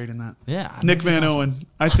think he's great in that. Yeah. Nick Van Owen.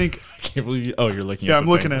 I think. I can't believe you. Oh, you're looking Yeah, at I'm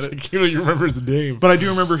the looking things. at it. I can't believe you remember his name. But I do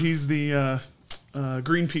remember he's the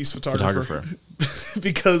Greenpeace photographer.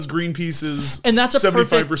 Because Greenpeace is and that's a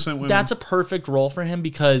 75% women. That's a perfect role for him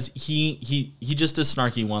because he just does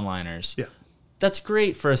snarky one-liners. Yeah. That's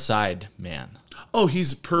great for a side man. Oh,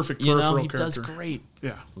 he's a perfect peripheral He character. does great.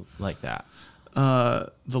 Yeah. Like that. The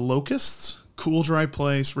Locusts, Cool Dry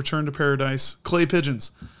Place, Return to Paradise, Clay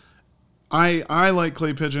Pigeons. I like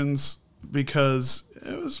Clay Pigeons because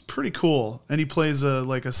it was pretty cool, and he plays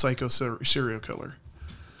a psycho serial killer.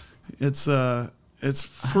 It's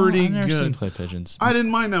pretty I've never good. seen Clay Pigeons. I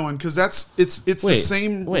didn't mind that one because it's the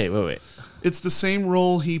same. Wait. It's the same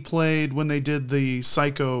role he played when they did the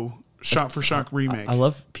Psycho shot for shot remake. I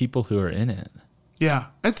love people who are in it. Yeah,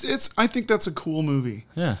 it's. I think that's a cool movie.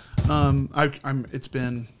 Yeah. It's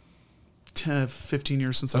been 10, 15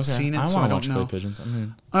 years since I've seen it, I so I want to don't watch know. Clay Pigeons. I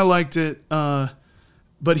mean, I liked it, but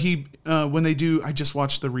when they do, I just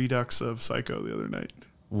watched the Redux of Psycho the other night.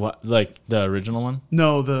 what, like the original one?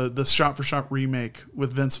 No, the shot for shot remake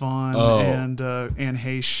with Vince Vaughn and Anne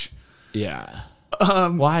Heche. Yeah.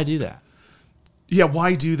 Why do that? Yeah,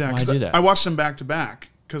 why do that? Why 'Cause do that? I watched them back to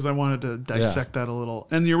back because I wanted to dissect that a little.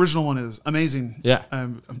 And the original one is amazing. Yeah.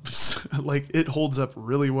 Like it holds up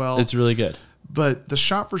really well. It's really good. But the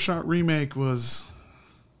shot for shot remake was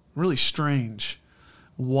really strange.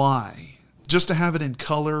 Why? Just to have it in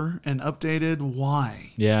color and updated?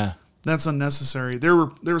 Why? Yeah. That's unnecessary. There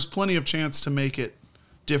was plenty of chance to make it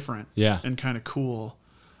different and kind of cool,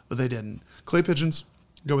 but they didn't. Clay Pigeons,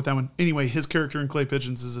 go with that one. Anyway, his character in Clay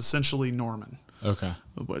Pigeons is essentially Norman. Okay.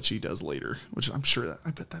 Which he does later, which I'm sure I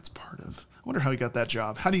bet that's part of. I wonder how he got that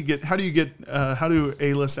job. How do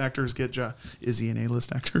A-list actors get job? Is he an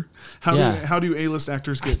A-list actor? How do A-list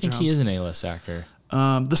actors get jobs? I think he is an A-list actor.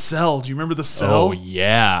 The Cell. Do you remember The Cell? Oh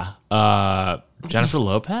yeah. Jennifer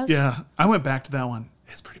Lopez? Yeah. I went back to that one.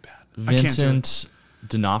 It's pretty bad. Vincent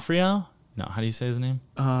D'Onofrio? No, how do you say his name?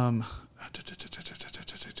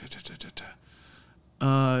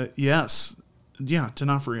 Yes. Yeah,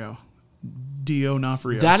 D'Onofrio.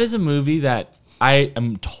 D'Onofrio. That is a movie that I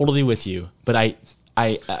am totally with you, but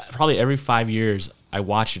I probably every 5 years I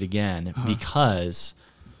watch it again because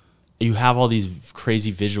you have all these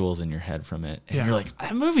crazy visuals in your head from it, and you're like,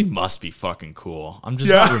 that movie must be fucking cool. I'm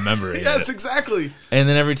just not remembering it. Yes, exactly. And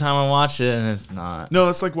then every time I watch it, and it's not. No,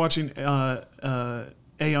 it's like watching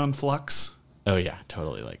Aeon Flux. Oh yeah,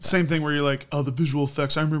 totally like that. Same thing where you're like, oh, the visual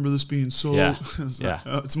effects. I remember this being so.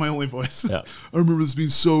 It's my only voice. Yeah. I remember this being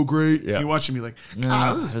so great. Yeah. You watch it and be like,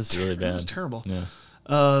 this is really bad. This is terrible. Yeah.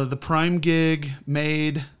 The Prime Gig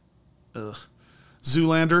made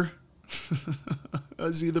Zoolander.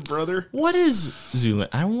 Is he the brother? What is Zoolander?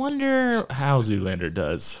 I wonder how Zoolander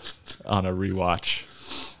does on a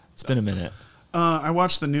rewatch. It's been a minute. I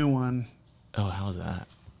watched the new one. Oh, how was that?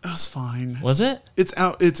 It was fine. Was it? It's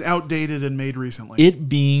outdated and made recently. It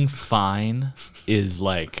being fine is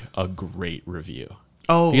like a great review.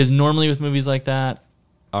 Oh, because normally with movies like that,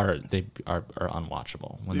 are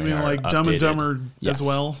unwatchable when you they mean are like updated. Dumb and Dumber as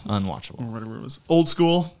well? Unwatchable. Or whatever it was. Old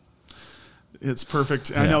School. It's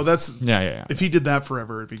perfect. I know that's yeah. If he did that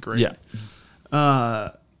forever, it'd be great. Yeah.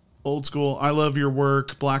 Old school. I Love Your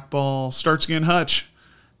Work. Blackball. Starts Again. Hutch.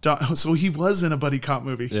 So he was in a buddy cop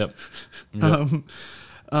movie. Yep.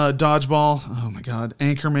 Dodgeball. Oh my God.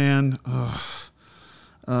 Anchorman.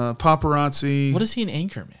 Paparazzi. What is he in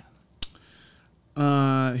Anchorman?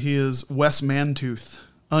 He is Wes Mantooth.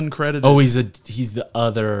 Uncredited. Oh, he's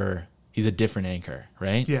a different anchor,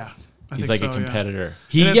 right? Yeah. He's like a competitor.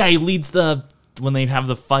 Yeah. He leads when they have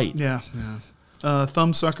the fight. Yeah.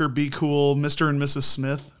 Thumbsucker, Be Cool, Mr. and Mrs.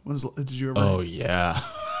 Smith. Did you ever? Oh yeah.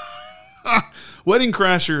 Wedding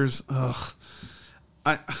Crashers. Ugh.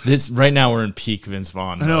 Right now we're in peak Vince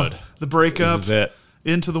Vaughn mode. The Breakup. This is it.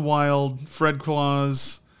 Into the Wild. Fred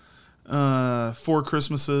Claus. Four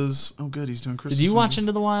Christmases. Oh, good. He's doing Christmas. Did you watch movies.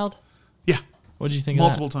 Into the Wild? Yeah. What did you think?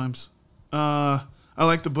 Multiple times. I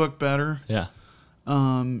like the book better. Yeah.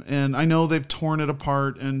 And I know they've torn it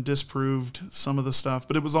apart and disproved some of the stuff,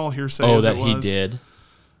 but it was all hearsay. Oh, as that it he was. did.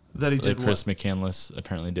 That he did. Chris McCandless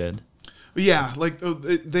apparently did. Yeah, like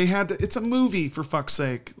they had to, it's a movie for fuck's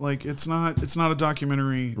sake. Like it's not a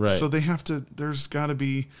documentary. Right. So they have to. There's got to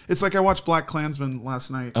be. It's like I watched Black Klansman last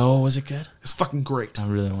night. Oh, was it good? It's fucking great. I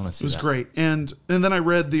really want to see. It was great. And then I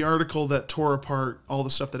read the article that tore apart all the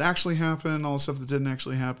stuff that actually happened, all the stuff that didn't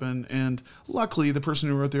actually happen. And luckily, the person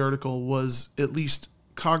who wrote the article was at least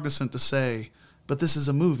cognizant to say, but this is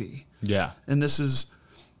a movie. Yeah. And this is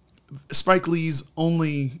Spike Lee's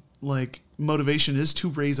only like motivation is to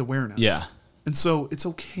raise awareness. Yeah. And so it's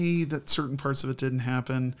okay that certain parts of it didn't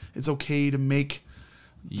happen. It's okay to make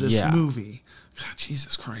this movie. God,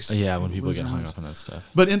 Jesus Christ. Yeah, when people get hung up on that stuff.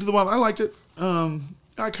 But Into the Wild, I liked it. I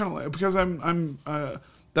kind of like it because I'm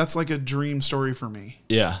that's like a dream story for me.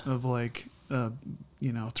 Yeah. Of like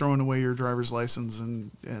throwing away your driver's license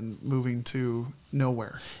and moving to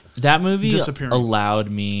nowhere. That movie disappearing. Allowed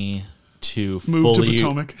me to move fully, to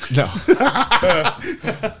Potomac. No.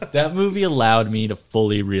 That movie allowed me to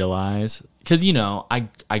fully realize, because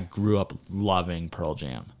I grew up loving Pearl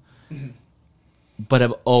Jam, but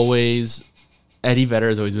Eddie Vedder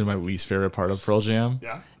has always been my least favorite part of Pearl Jam.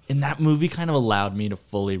 Yeah. And that movie kind of allowed me to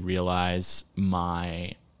fully realize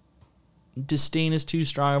my disdain is too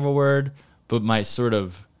strong of a word, but my sort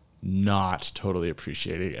of not totally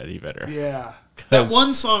appreciating Eddie Vedder. Yeah. That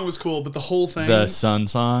one song was cool, but the whole thing. The Sun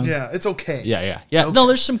song. Yeah, it's okay. Yeah. Okay. No,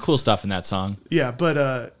 there's some cool stuff in that song. Yeah,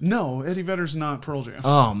 but no, Eddie Vedder's not Pearl Jam.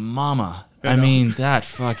 Oh, mama. I mean, that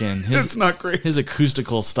fucking... It's not great. His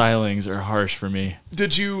acoustical stylings are harsh for me.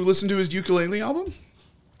 Did you listen to his ukulele album?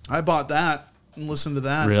 I bought that and listened to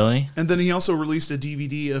that. Really? And then he also released a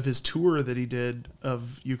DVD of his tour that he did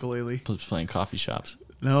of ukulele. Playing coffee shops.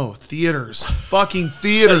 No, theaters. Fucking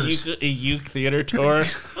theaters. A uke theater tour.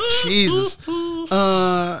 Jesus.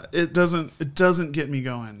 It doesn't get me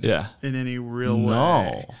going. Yeah. In any real way.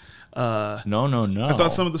 No. I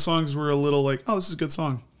thought some of the songs were a little like, oh, this is a good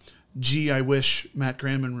song. Gee, I wish Matt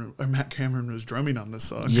Cameron was drumming on this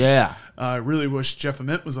song. Yeah. I really wish Jeff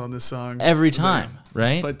Ament was on this song. Every time,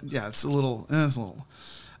 right? But yeah, it's a little.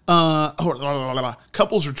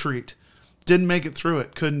 Couples Retreat. Didn't make it through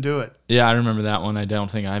it. Couldn't do it. Yeah, I remember that one. I don't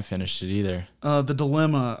think I finished it either. The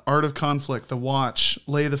Dilemma, Art of Conflict, The Watch,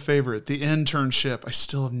 Lay the Favorite, The Internship. I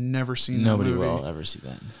still have never seen that movie. Nobody will ever see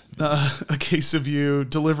that. A Case of You,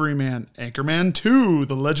 Delivery Man, Anchorman 2,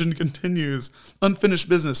 The Legend Continues, Unfinished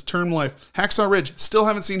Business, Term Life, Hacksaw Ridge. Still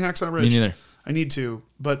haven't seen Hacksaw Ridge. Me neither. I need to,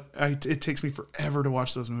 but it takes me forever to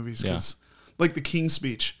watch those movies. Because, like The King's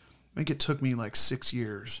Speech, I think it took me like 6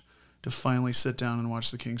 years to finally sit down and watch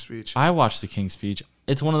The King's Speech. I watched The King's Speech.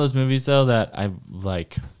 It's one of those movies, though, that I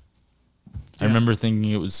like. I remember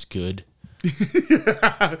thinking it was good.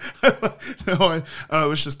 No, I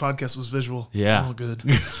wish this podcast was visual. Yeah. Oh, good.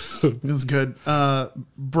 It was good.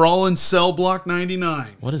 Brawl in Cell Block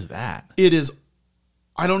 99. What is that? It is,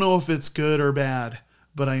 I don't know if it's good or bad,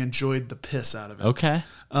 but I enjoyed the piss out of it. Okay.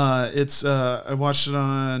 I watched it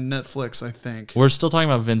on Netflix, I think. We're still talking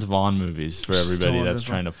about Vince Vaughn movies for Still everybody on that's Vince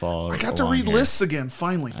trying to follow. I got to read lists again,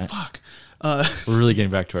 finally. Fuck. We're really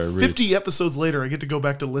getting back to our roots. 50 episodes later, I get to go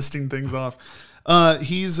back to listing things off.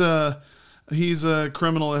 He's a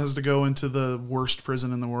criminal that has to go into the worst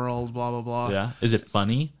prison in the world, blah, blah, blah. Yeah. Is it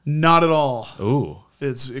funny? Not at all. Ooh.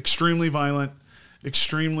 It's extremely violent,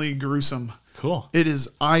 extremely gruesome. Cool. It is.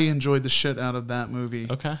 I enjoyed the shit out of that movie.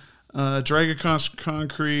 Okay. Drag Across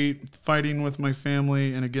Concrete, Fighting with My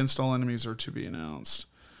Family, and Against All Enemies are to be announced.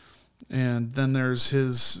 And then there's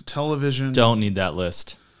his television. Don't need that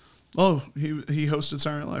list. Oh, he hosted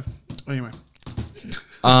Saturday Night Live. Anyway.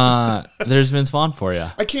 There's Vince Vaughn for you.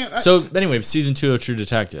 I can't. So anyway, season 2 of True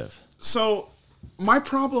Detective. So my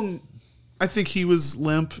problem, I think he was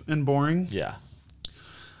limp and boring. Yeah.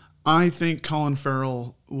 I think Colin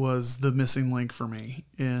Farrell was the missing link for me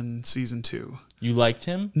in season 2. You liked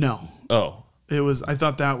him? No. Oh. I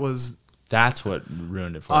thought that was... That's what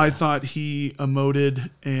ruined it for I me. thought he emoted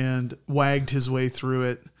and wagged his way through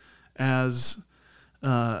it as...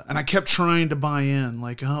 and I kept trying to buy in.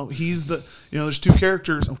 Like, oh, he's the... there's 2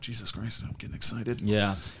 characters. Oh, Jesus Christ, I'm getting excited.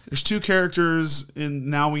 Yeah. There's 2 characters, and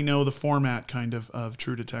now we know the format, kind of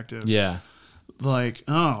True Detective. Yeah. Like,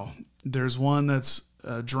 oh, there's one that's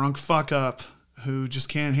a drunk fuck up who just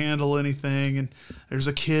can't handle anything, and there's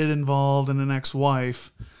a kid involved and an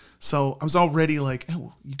ex-wife. So I was already like,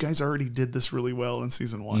 oh, you guys already did this really well in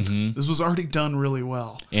season 1. Mm-hmm. This was already done really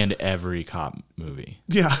well. And every cop movie.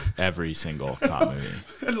 Yeah. Every single cop movie.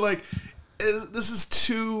 And like, this is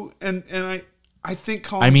too, and I think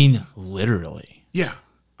Colin... I mean, literally. Yeah.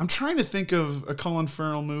 I'm trying to think of a Colin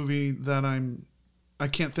Farrell movie that I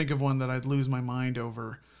can't think of one that I'd lose my mind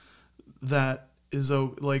over that is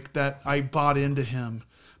like that I bought into him.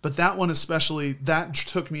 But that one especially, that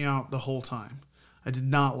took me out the whole time. I did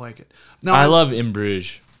not like it. Now, I love In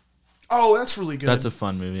Bruges. Oh, that's really good. That's a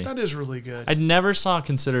fun movie. That is really good. I never saw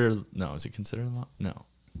Consider... No, is it Consider... No.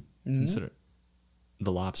 Mm-hmm. Consider...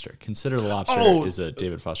 The Lobster. Consider the Lobster is a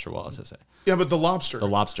David Foster Wallace essay. Yeah, but The Lobster. The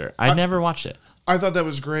Lobster. I never watched it. I thought that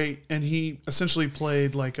was great. And he essentially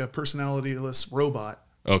played like a personality-less robot.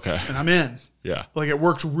 Okay. And I'm in. Yeah. Like it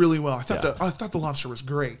worked really well. I thought The Lobster was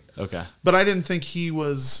great. Okay. But I didn't think he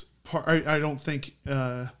was I don't think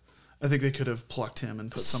I think they could have plucked him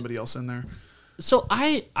and put somebody else in there. So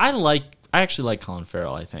I actually like Colin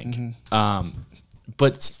Farrell, I think. Mm-hmm.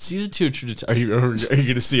 But season 2 of True Detective, are you going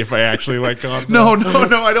to see if I actually like Colin Farrell?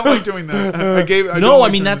 No, I don't like doing that.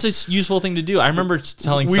 That's a useful thing to do. I remember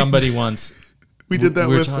telling somebody once. We did that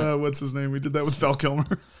with what's his name? We did that with Val Kilmer.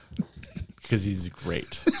 Because he's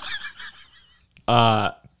great.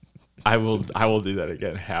 I will do that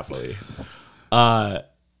again happily. I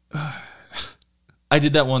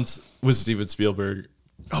did that once with Steven Spielberg.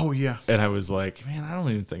 Oh yeah. And I was like, man, I don't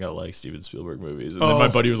even think I like Steven Spielberg movies. And then my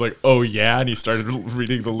buddy was like, oh yeah, and he started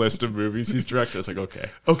reading the list of movies he's directed. I was like,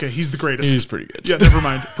 okay, he's the greatest. He's pretty good. Yeah, never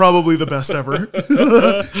mind. Probably the best ever.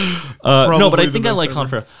 No, but I think I like Colin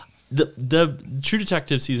Farrell. The True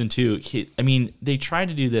Detective season 2. They tried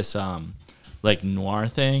to do this like noir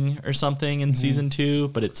thing or something in season 2,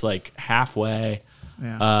 but it's like halfway.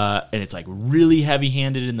 Yeah. And it's like really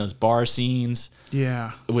heavy-handed in those bar scenes.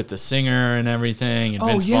 Yeah. With the singer and everything, and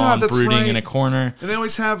Vince Vaughn brooding in a corner. And they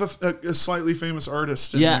always have a slightly famous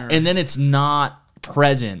artist in there. And then it's not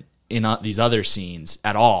present in these other scenes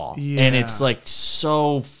at all. Yeah. And it's like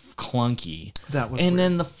so clunky. That was And weird.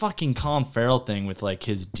 then the fucking Colin Farrell thing with like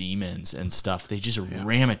his demons and stuff, they just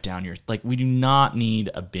ram it down your... Like, we do not need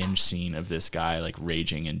a binge scene of this guy like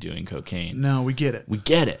raging and doing cocaine. No, we get it. We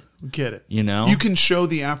get it. Get it. You know? You can show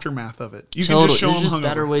the aftermath of it. You Totally. can just show There's him just hungover.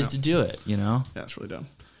 better ways to do it, you know? Yeah, it's really dumb.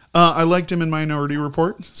 I liked him in Minority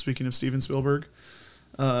Report. Speaking of Steven Spielberg,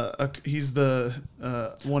 he's the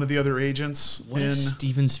one of the other agents What in if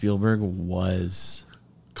Steven Spielberg was...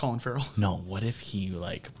 Colin Farrell. No, what if he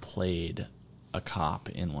like played a cop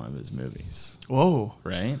in one of his movies? Whoa.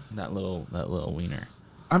 Right? That little wiener.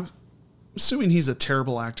 I'm assuming he's a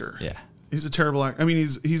terrible actor. Yeah. He's a terrible actor. I mean,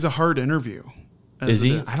 he's a hard interview. Is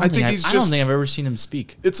he? I don't think I've ever seen him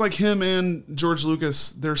speak. It's like him and George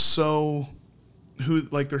Lucas. They're so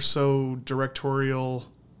directorial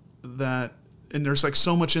that, and there's like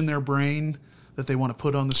so much in their brain that they want to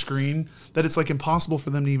put on the screen that it's like impossible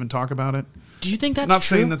for them to even talk about it. Do you think that's Not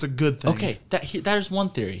true? saying that's a good thing. Okay, there's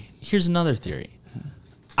one theory. Here's another theory.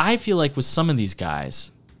 I feel like with some of these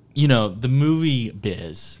guys, the movie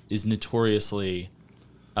biz is notoriously,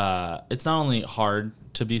 it's not only hard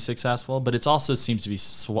to be successful, but it also seems to be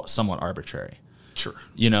somewhat arbitrary. Sure.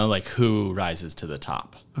 Like who rises to the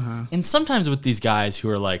top. And sometimes with these guys who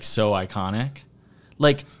are like so iconic,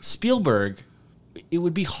 like Spielberg, it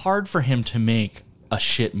would be hard for him to make a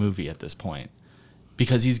shit movie at this point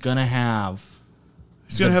because he's going to have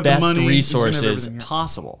the best resources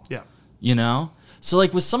possible. Yeah. So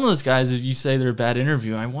like with some of those guys, if you say they're a bad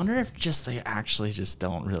interview, I wonder if they actually just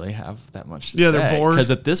don't really have that much to say. Yeah, they're bored.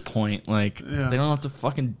 Because at this point, they don't have to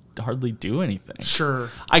fucking hardly do anything. Sure.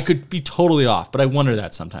 I could be totally off, but I wonder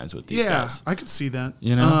that sometimes with these guys. I could see that.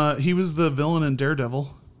 He was the villain in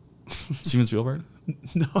Daredevil. Steven Spielberg?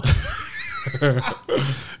 No.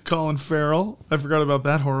 Colin Farrell. I forgot about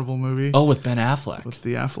that horrible movie. Oh, with Ben Affleck. With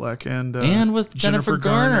the Affleck and with Jennifer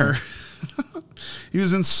Garner. He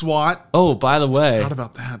was in SWAT. Oh, by the way. I forgot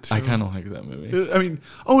about that, too. I kind of like that movie. I mean,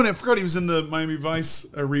 and I forgot he was in the Miami Vice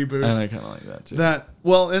reboot. And I kind of like that,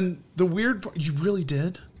 too. And the weird part, you really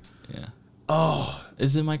did? Yeah. Oh.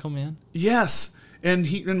 Is it Michael Mann? Yes.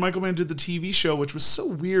 And Michael Mann did the TV show, which was so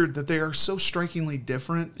weird that they are so strikingly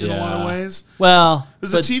different in a lot of ways. Well,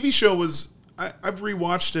 because the TV show was, I've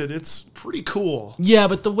rewatched it. It's pretty cool. Yeah,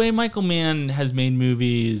 but the way Michael Mann has made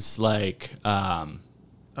movies, like, oh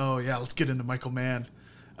yeah, let's get into Michael Mann.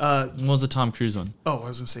 What was the Tom Cruise one? Oh, I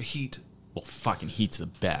was gonna say Heat. Well, fucking Heat's the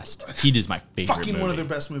best. Heat is my favorite Fucking movie. one of their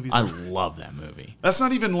best movies. I love that movie. That's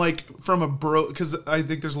not even like from a bro, because I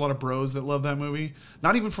think there's a lot of bros that love that movie.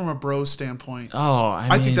 Not even from a bro standpoint. Oh,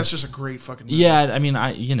 I think that's just a great fucking movie. Yeah, I mean,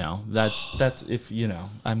 that's if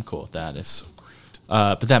I'm cool with that. It's so great.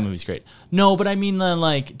 But that movie's great. No, but I mean,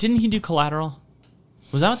 like, didn't he do Collateral?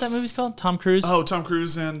 Was that what that movie's called? Tom Cruise? Oh, Tom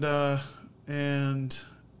Cruise and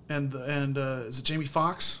is it Jamie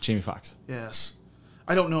Foxx? Jamie Foxx. Yes.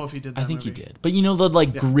 I don't know if he did that I think movie. he did. But you know the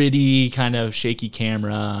gritty kind of shaky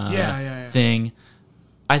camera thing.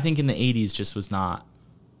 I think in the 80s just was not.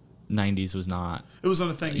 90s was not. It was on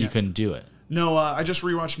a thing. You couldn't do it. No, I just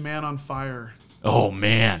rewatched Man on Fire. Oh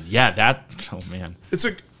man, yeah, oh man. It's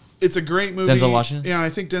a great movie. Denzel Washington? Yeah, I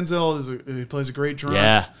think Denzel he plays a great drunk.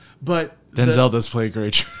 Yeah. But Denzel does play a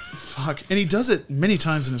great drunk. Fuck. And he does it many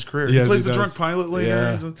times in his career. Yes, he plays the does. drunk pilot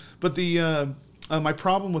later. Yeah. But the my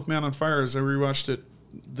problem with Man on Fire is I rewatched it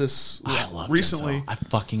I love recently. Denzel. I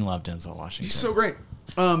fucking love Denzel Washington. He's so great.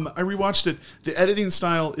 I rewatched it. The editing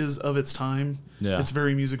style is of its time. Yeah. It's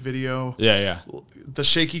very music video. Yeah. The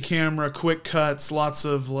shaky camera, quick cuts, lots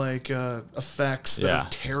of like effects that are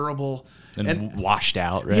terrible. And washed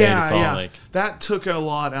out, right? Yeah, it's all yeah. like That took a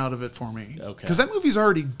lot out of it for me. Okay. Because that movie's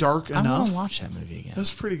already dark I enough. want to watch that movie again. It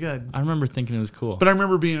was pretty good. I remember thinking it was cool. But I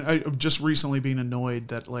remember just recently being annoyed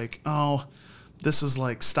that like, oh, this is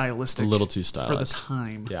like stylistic. A little too stylized. For the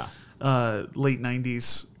time. Yeah. Late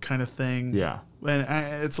 90s kind of thing. Yeah. And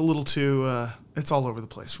it's a little too, it's all over the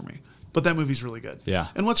place for me. But that movie's really good. Yeah.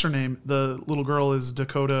 And what's her name? The little girl is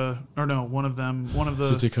Dakota, or no, one of them.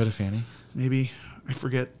 Is it Dakota Fanning? Maybe. I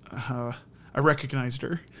forget. I recognized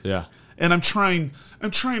her. Yeah. And I'm trying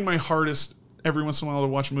my hardest every once in a while to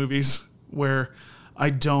watch movies where I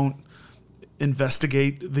don't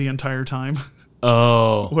investigate the entire time.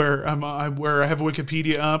 Oh. Where where I have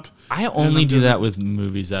Wikipedia up. I only do that with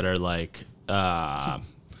movies that are like a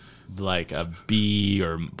B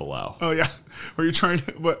or below. Oh yeah. Where you're trying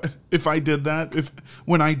to, if I did that,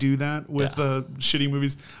 when I do that with shitty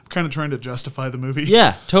movies, I'm kind of trying to justify the movie.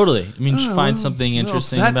 Yeah, totally. I mean, find something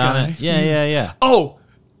interesting about guy. it. Yeah. Oh,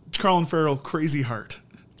 Colin Farrell, Crazy Heart.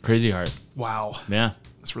 Crazy Heart. Wow. Yeah.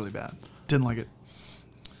 That's really bad. Didn't like it.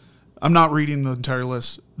 I'm not reading the entire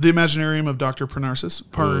list. The Imaginarium of Dr.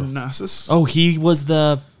 Parnassus. Oh, he was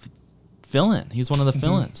the villain. He's one of the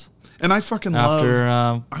villains. And I fucking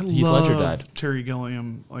After Heath Ledger died. Terry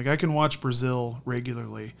Gilliam. Like, I can watch Brazil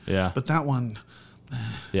regularly. Yeah. But that one,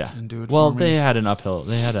 didn't do it well, for me. they had an uphill.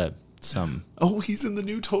 They had some. Oh, he's in the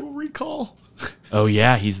new Total Recall. Oh,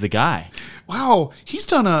 yeah, he's the guy. Wow. He's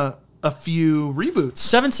done a few reboots.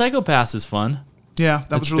 Seven Psychopaths is fun. Yeah,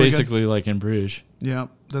 that was really basically like in Bruges. Yeah,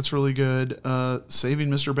 that's really good. Saving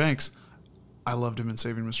Mr. Banks. I loved him in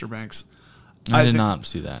Saving Mr. Banks. I did not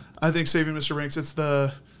see that. I think Saving Mr. Banks, it's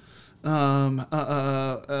the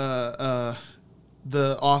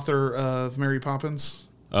author of Mary Poppins.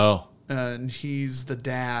 Oh. And he's the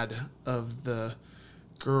dad of the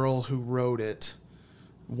girl who wrote it,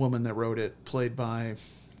 woman that wrote it, played by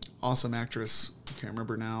awesome actress. I can't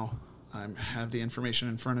remember now. I have the information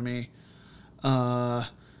in front of me.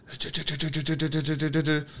 Centered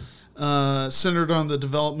on the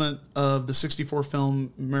development of the 1964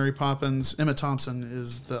 film Mary Poppins. Emma Thompson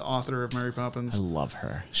is the author of Mary Poppins. I love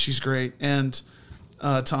her. She's great. And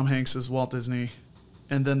Tom Hanks is Walt Disney.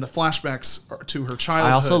 And then the flashbacks are to her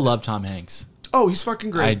childhood. I also love Tom Hanks. Oh, he's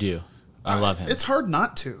fucking great. I do. I love him. It's hard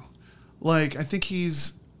not to. Like, I think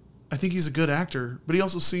he's a good actor, but he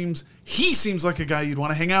also seems like a guy you'd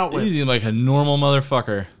want to hang out with. He's like a normal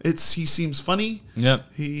motherfucker. He seems funny.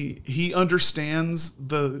 Yep. He understands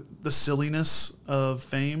the silliness of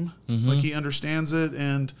fame. Mm-hmm. Like, he understands it,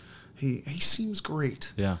 and he seems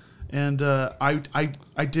great. Yeah. And I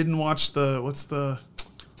didn't watch what's the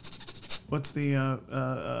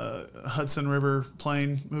Hudson River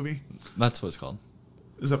Plain movie? That's what it's called.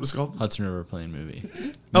 Is that what it's called? Hudson River Plain movie.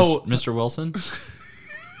 Oh, Mr. Wilson?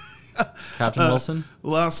 Captain Wilson?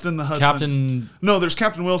 Lost in the Hudson. Captain... No, there's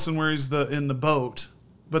Captain Wilson where he's in the boat,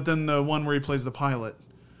 but then the one where he plays the pilot.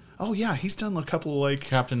 Oh, yeah, he's done a couple like...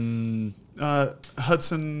 Captain...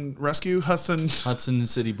 Hudson Rescue? Hudson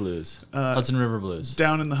City Blues. Hudson River Blues.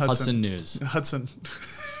 Down in the Hudson Hudson. News. Hudson.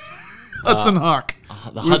 Hudson Hawk.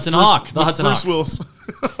 The Hudson Hawk. The Hudson Bruce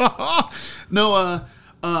Hawk. Willis. No,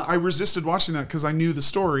 I resisted watching that because I knew the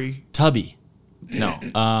story. Tubby. No.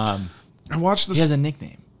 I watched this. He has a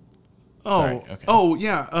nickname. Oh, Sorry, okay. Oh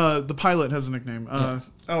yeah. The pilot has a nickname.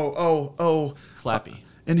 Flappy.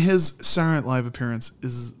 In his Saturday Night Live appearance,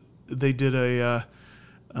 they did a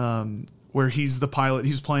where he's the pilot.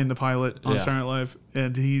 He's playing the pilot on Saturday Night Live,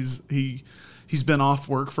 and he's been off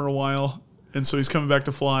work for a while, and so he's coming back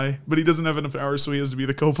to fly, but he doesn't have enough hours, so he has to be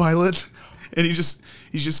the co-pilot, and he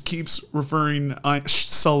just keeps referring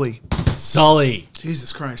Sully.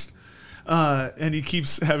 Jesus Christ. And he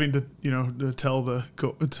keeps having to, to tell the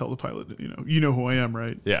pilot, you know who I am,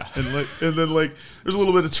 right? Yeah. And then there's a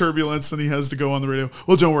little bit of turbulence, and he has to go on the radio.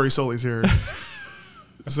 Well, don't worry, Sully's here.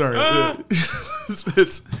 Sorry,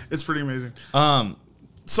 it's pretty amazing.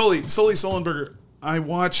 Sully Sullenberger. I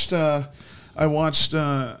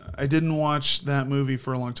didn't watch that movie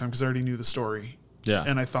for a long time because I already knew the story. Yeah.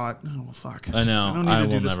 And I thought, oh well, fuck. I know. I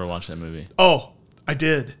will never watch that movie. Oh, I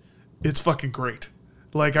did. It's fucking great.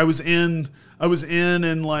 Like I was in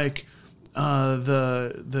and like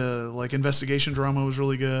the like investigation drama was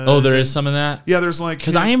really good. Oh, there is some of that? Yeah, there's like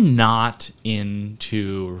because I am not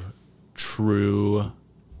into true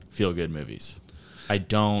feel good movies. I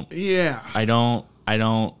don't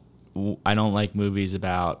like movies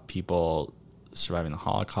about people surviving the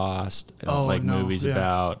Holocaust. I don't like movies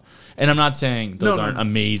about, and I'm not saying those aren't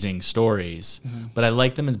amazing stories, but I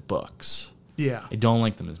like them as books. Yeah. I don't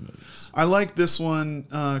like them as movies. I like this one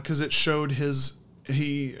because it showed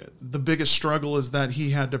the biggest struggle is that he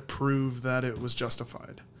had to prove that it was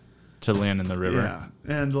justified. To land in the river. Yeah.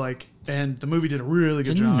 And the movie did a really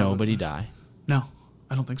good job. Didn't nobody die? No.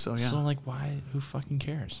 I don't think so, yeah. So, why? Who fucking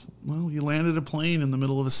cares? Well, you landed a plane in the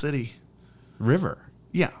middle of a city. River.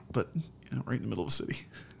 Yeah, but right in the middle of a city.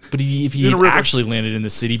 But if he actually landed in the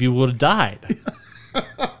city, people would have died.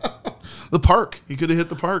 The park. He could have hit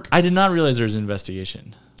the park. I did not realize there was an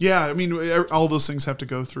investigation. Yeah, I mean, all those things have to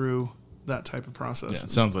go through that type of process. Yeah,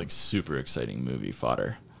 it sounds like super exciting movie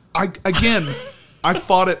fodder. I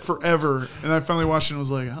fought it forever, and I finally watched it and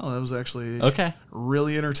was like, oh, that was actually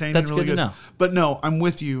really entertaining. That's really good to know. But no, I'm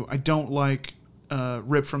with you. I don't like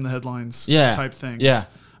rip from the headlines type things. Yeah.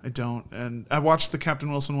 I don't. And I watched the Captain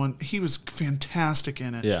Wilson one. He was fantastic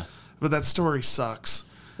in it. Yeah. But that story sucks.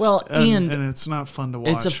 Well, and it's not fun to watch.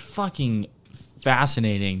 It's a fucking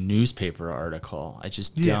fascinating newspaper article. I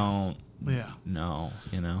just don't know, No.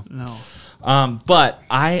 But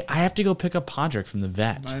I have to go pick up Podrick from the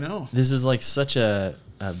vet. I know. This is like such a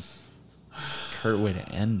curt way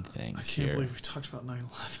to end things I here. can't believe we talked about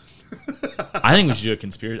 9/11. I think we should do a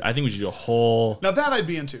conspiracy. I think we should do a whole... Now that I'd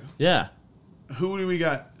be into. Yeah. Who do we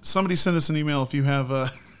got? Somebody send us an email if you have...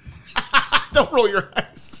 Don't roll your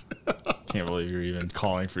eyes. Can't believe you're even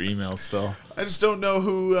calling for emails still. I just don't know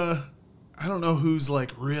who... I don't know who's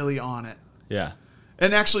like really on it. Yeah.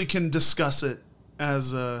 And actually can discuss it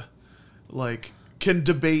as can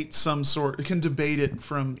debate it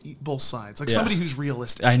from both sides. Like somebody who's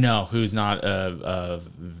realistic. I know, who's not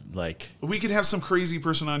We could have some crazy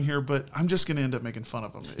person on here, but I'm just going to end up making fun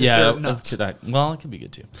of them. Yeah. Well, it could be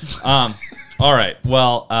good too. All right.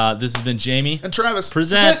 Well, this has been Jamie. And Travis.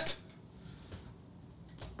 Present.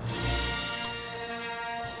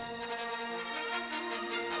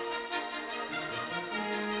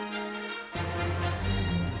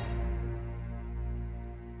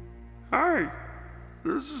 Hi,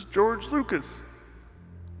 this is George Lucas,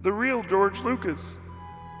 the real George Lucas,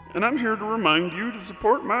 and I'm here to remind you to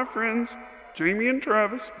support my friends Jamie and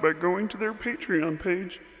Travis by going to their Patreon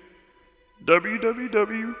page,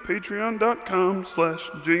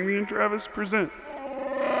 www.patreon.com/Jamie and Travis present.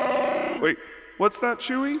 Wait, what's that,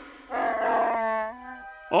 Chewy?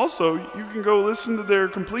 Also, you can go listen to their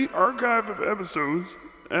complete archive of episodes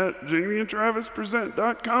at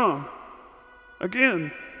jamieandtravispresent.com.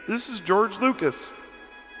 Again, this is George Lucas,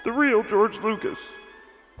 the real George Lucas.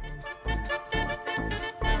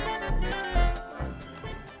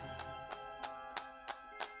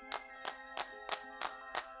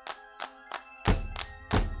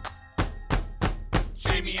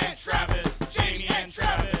 Jamie and Travis.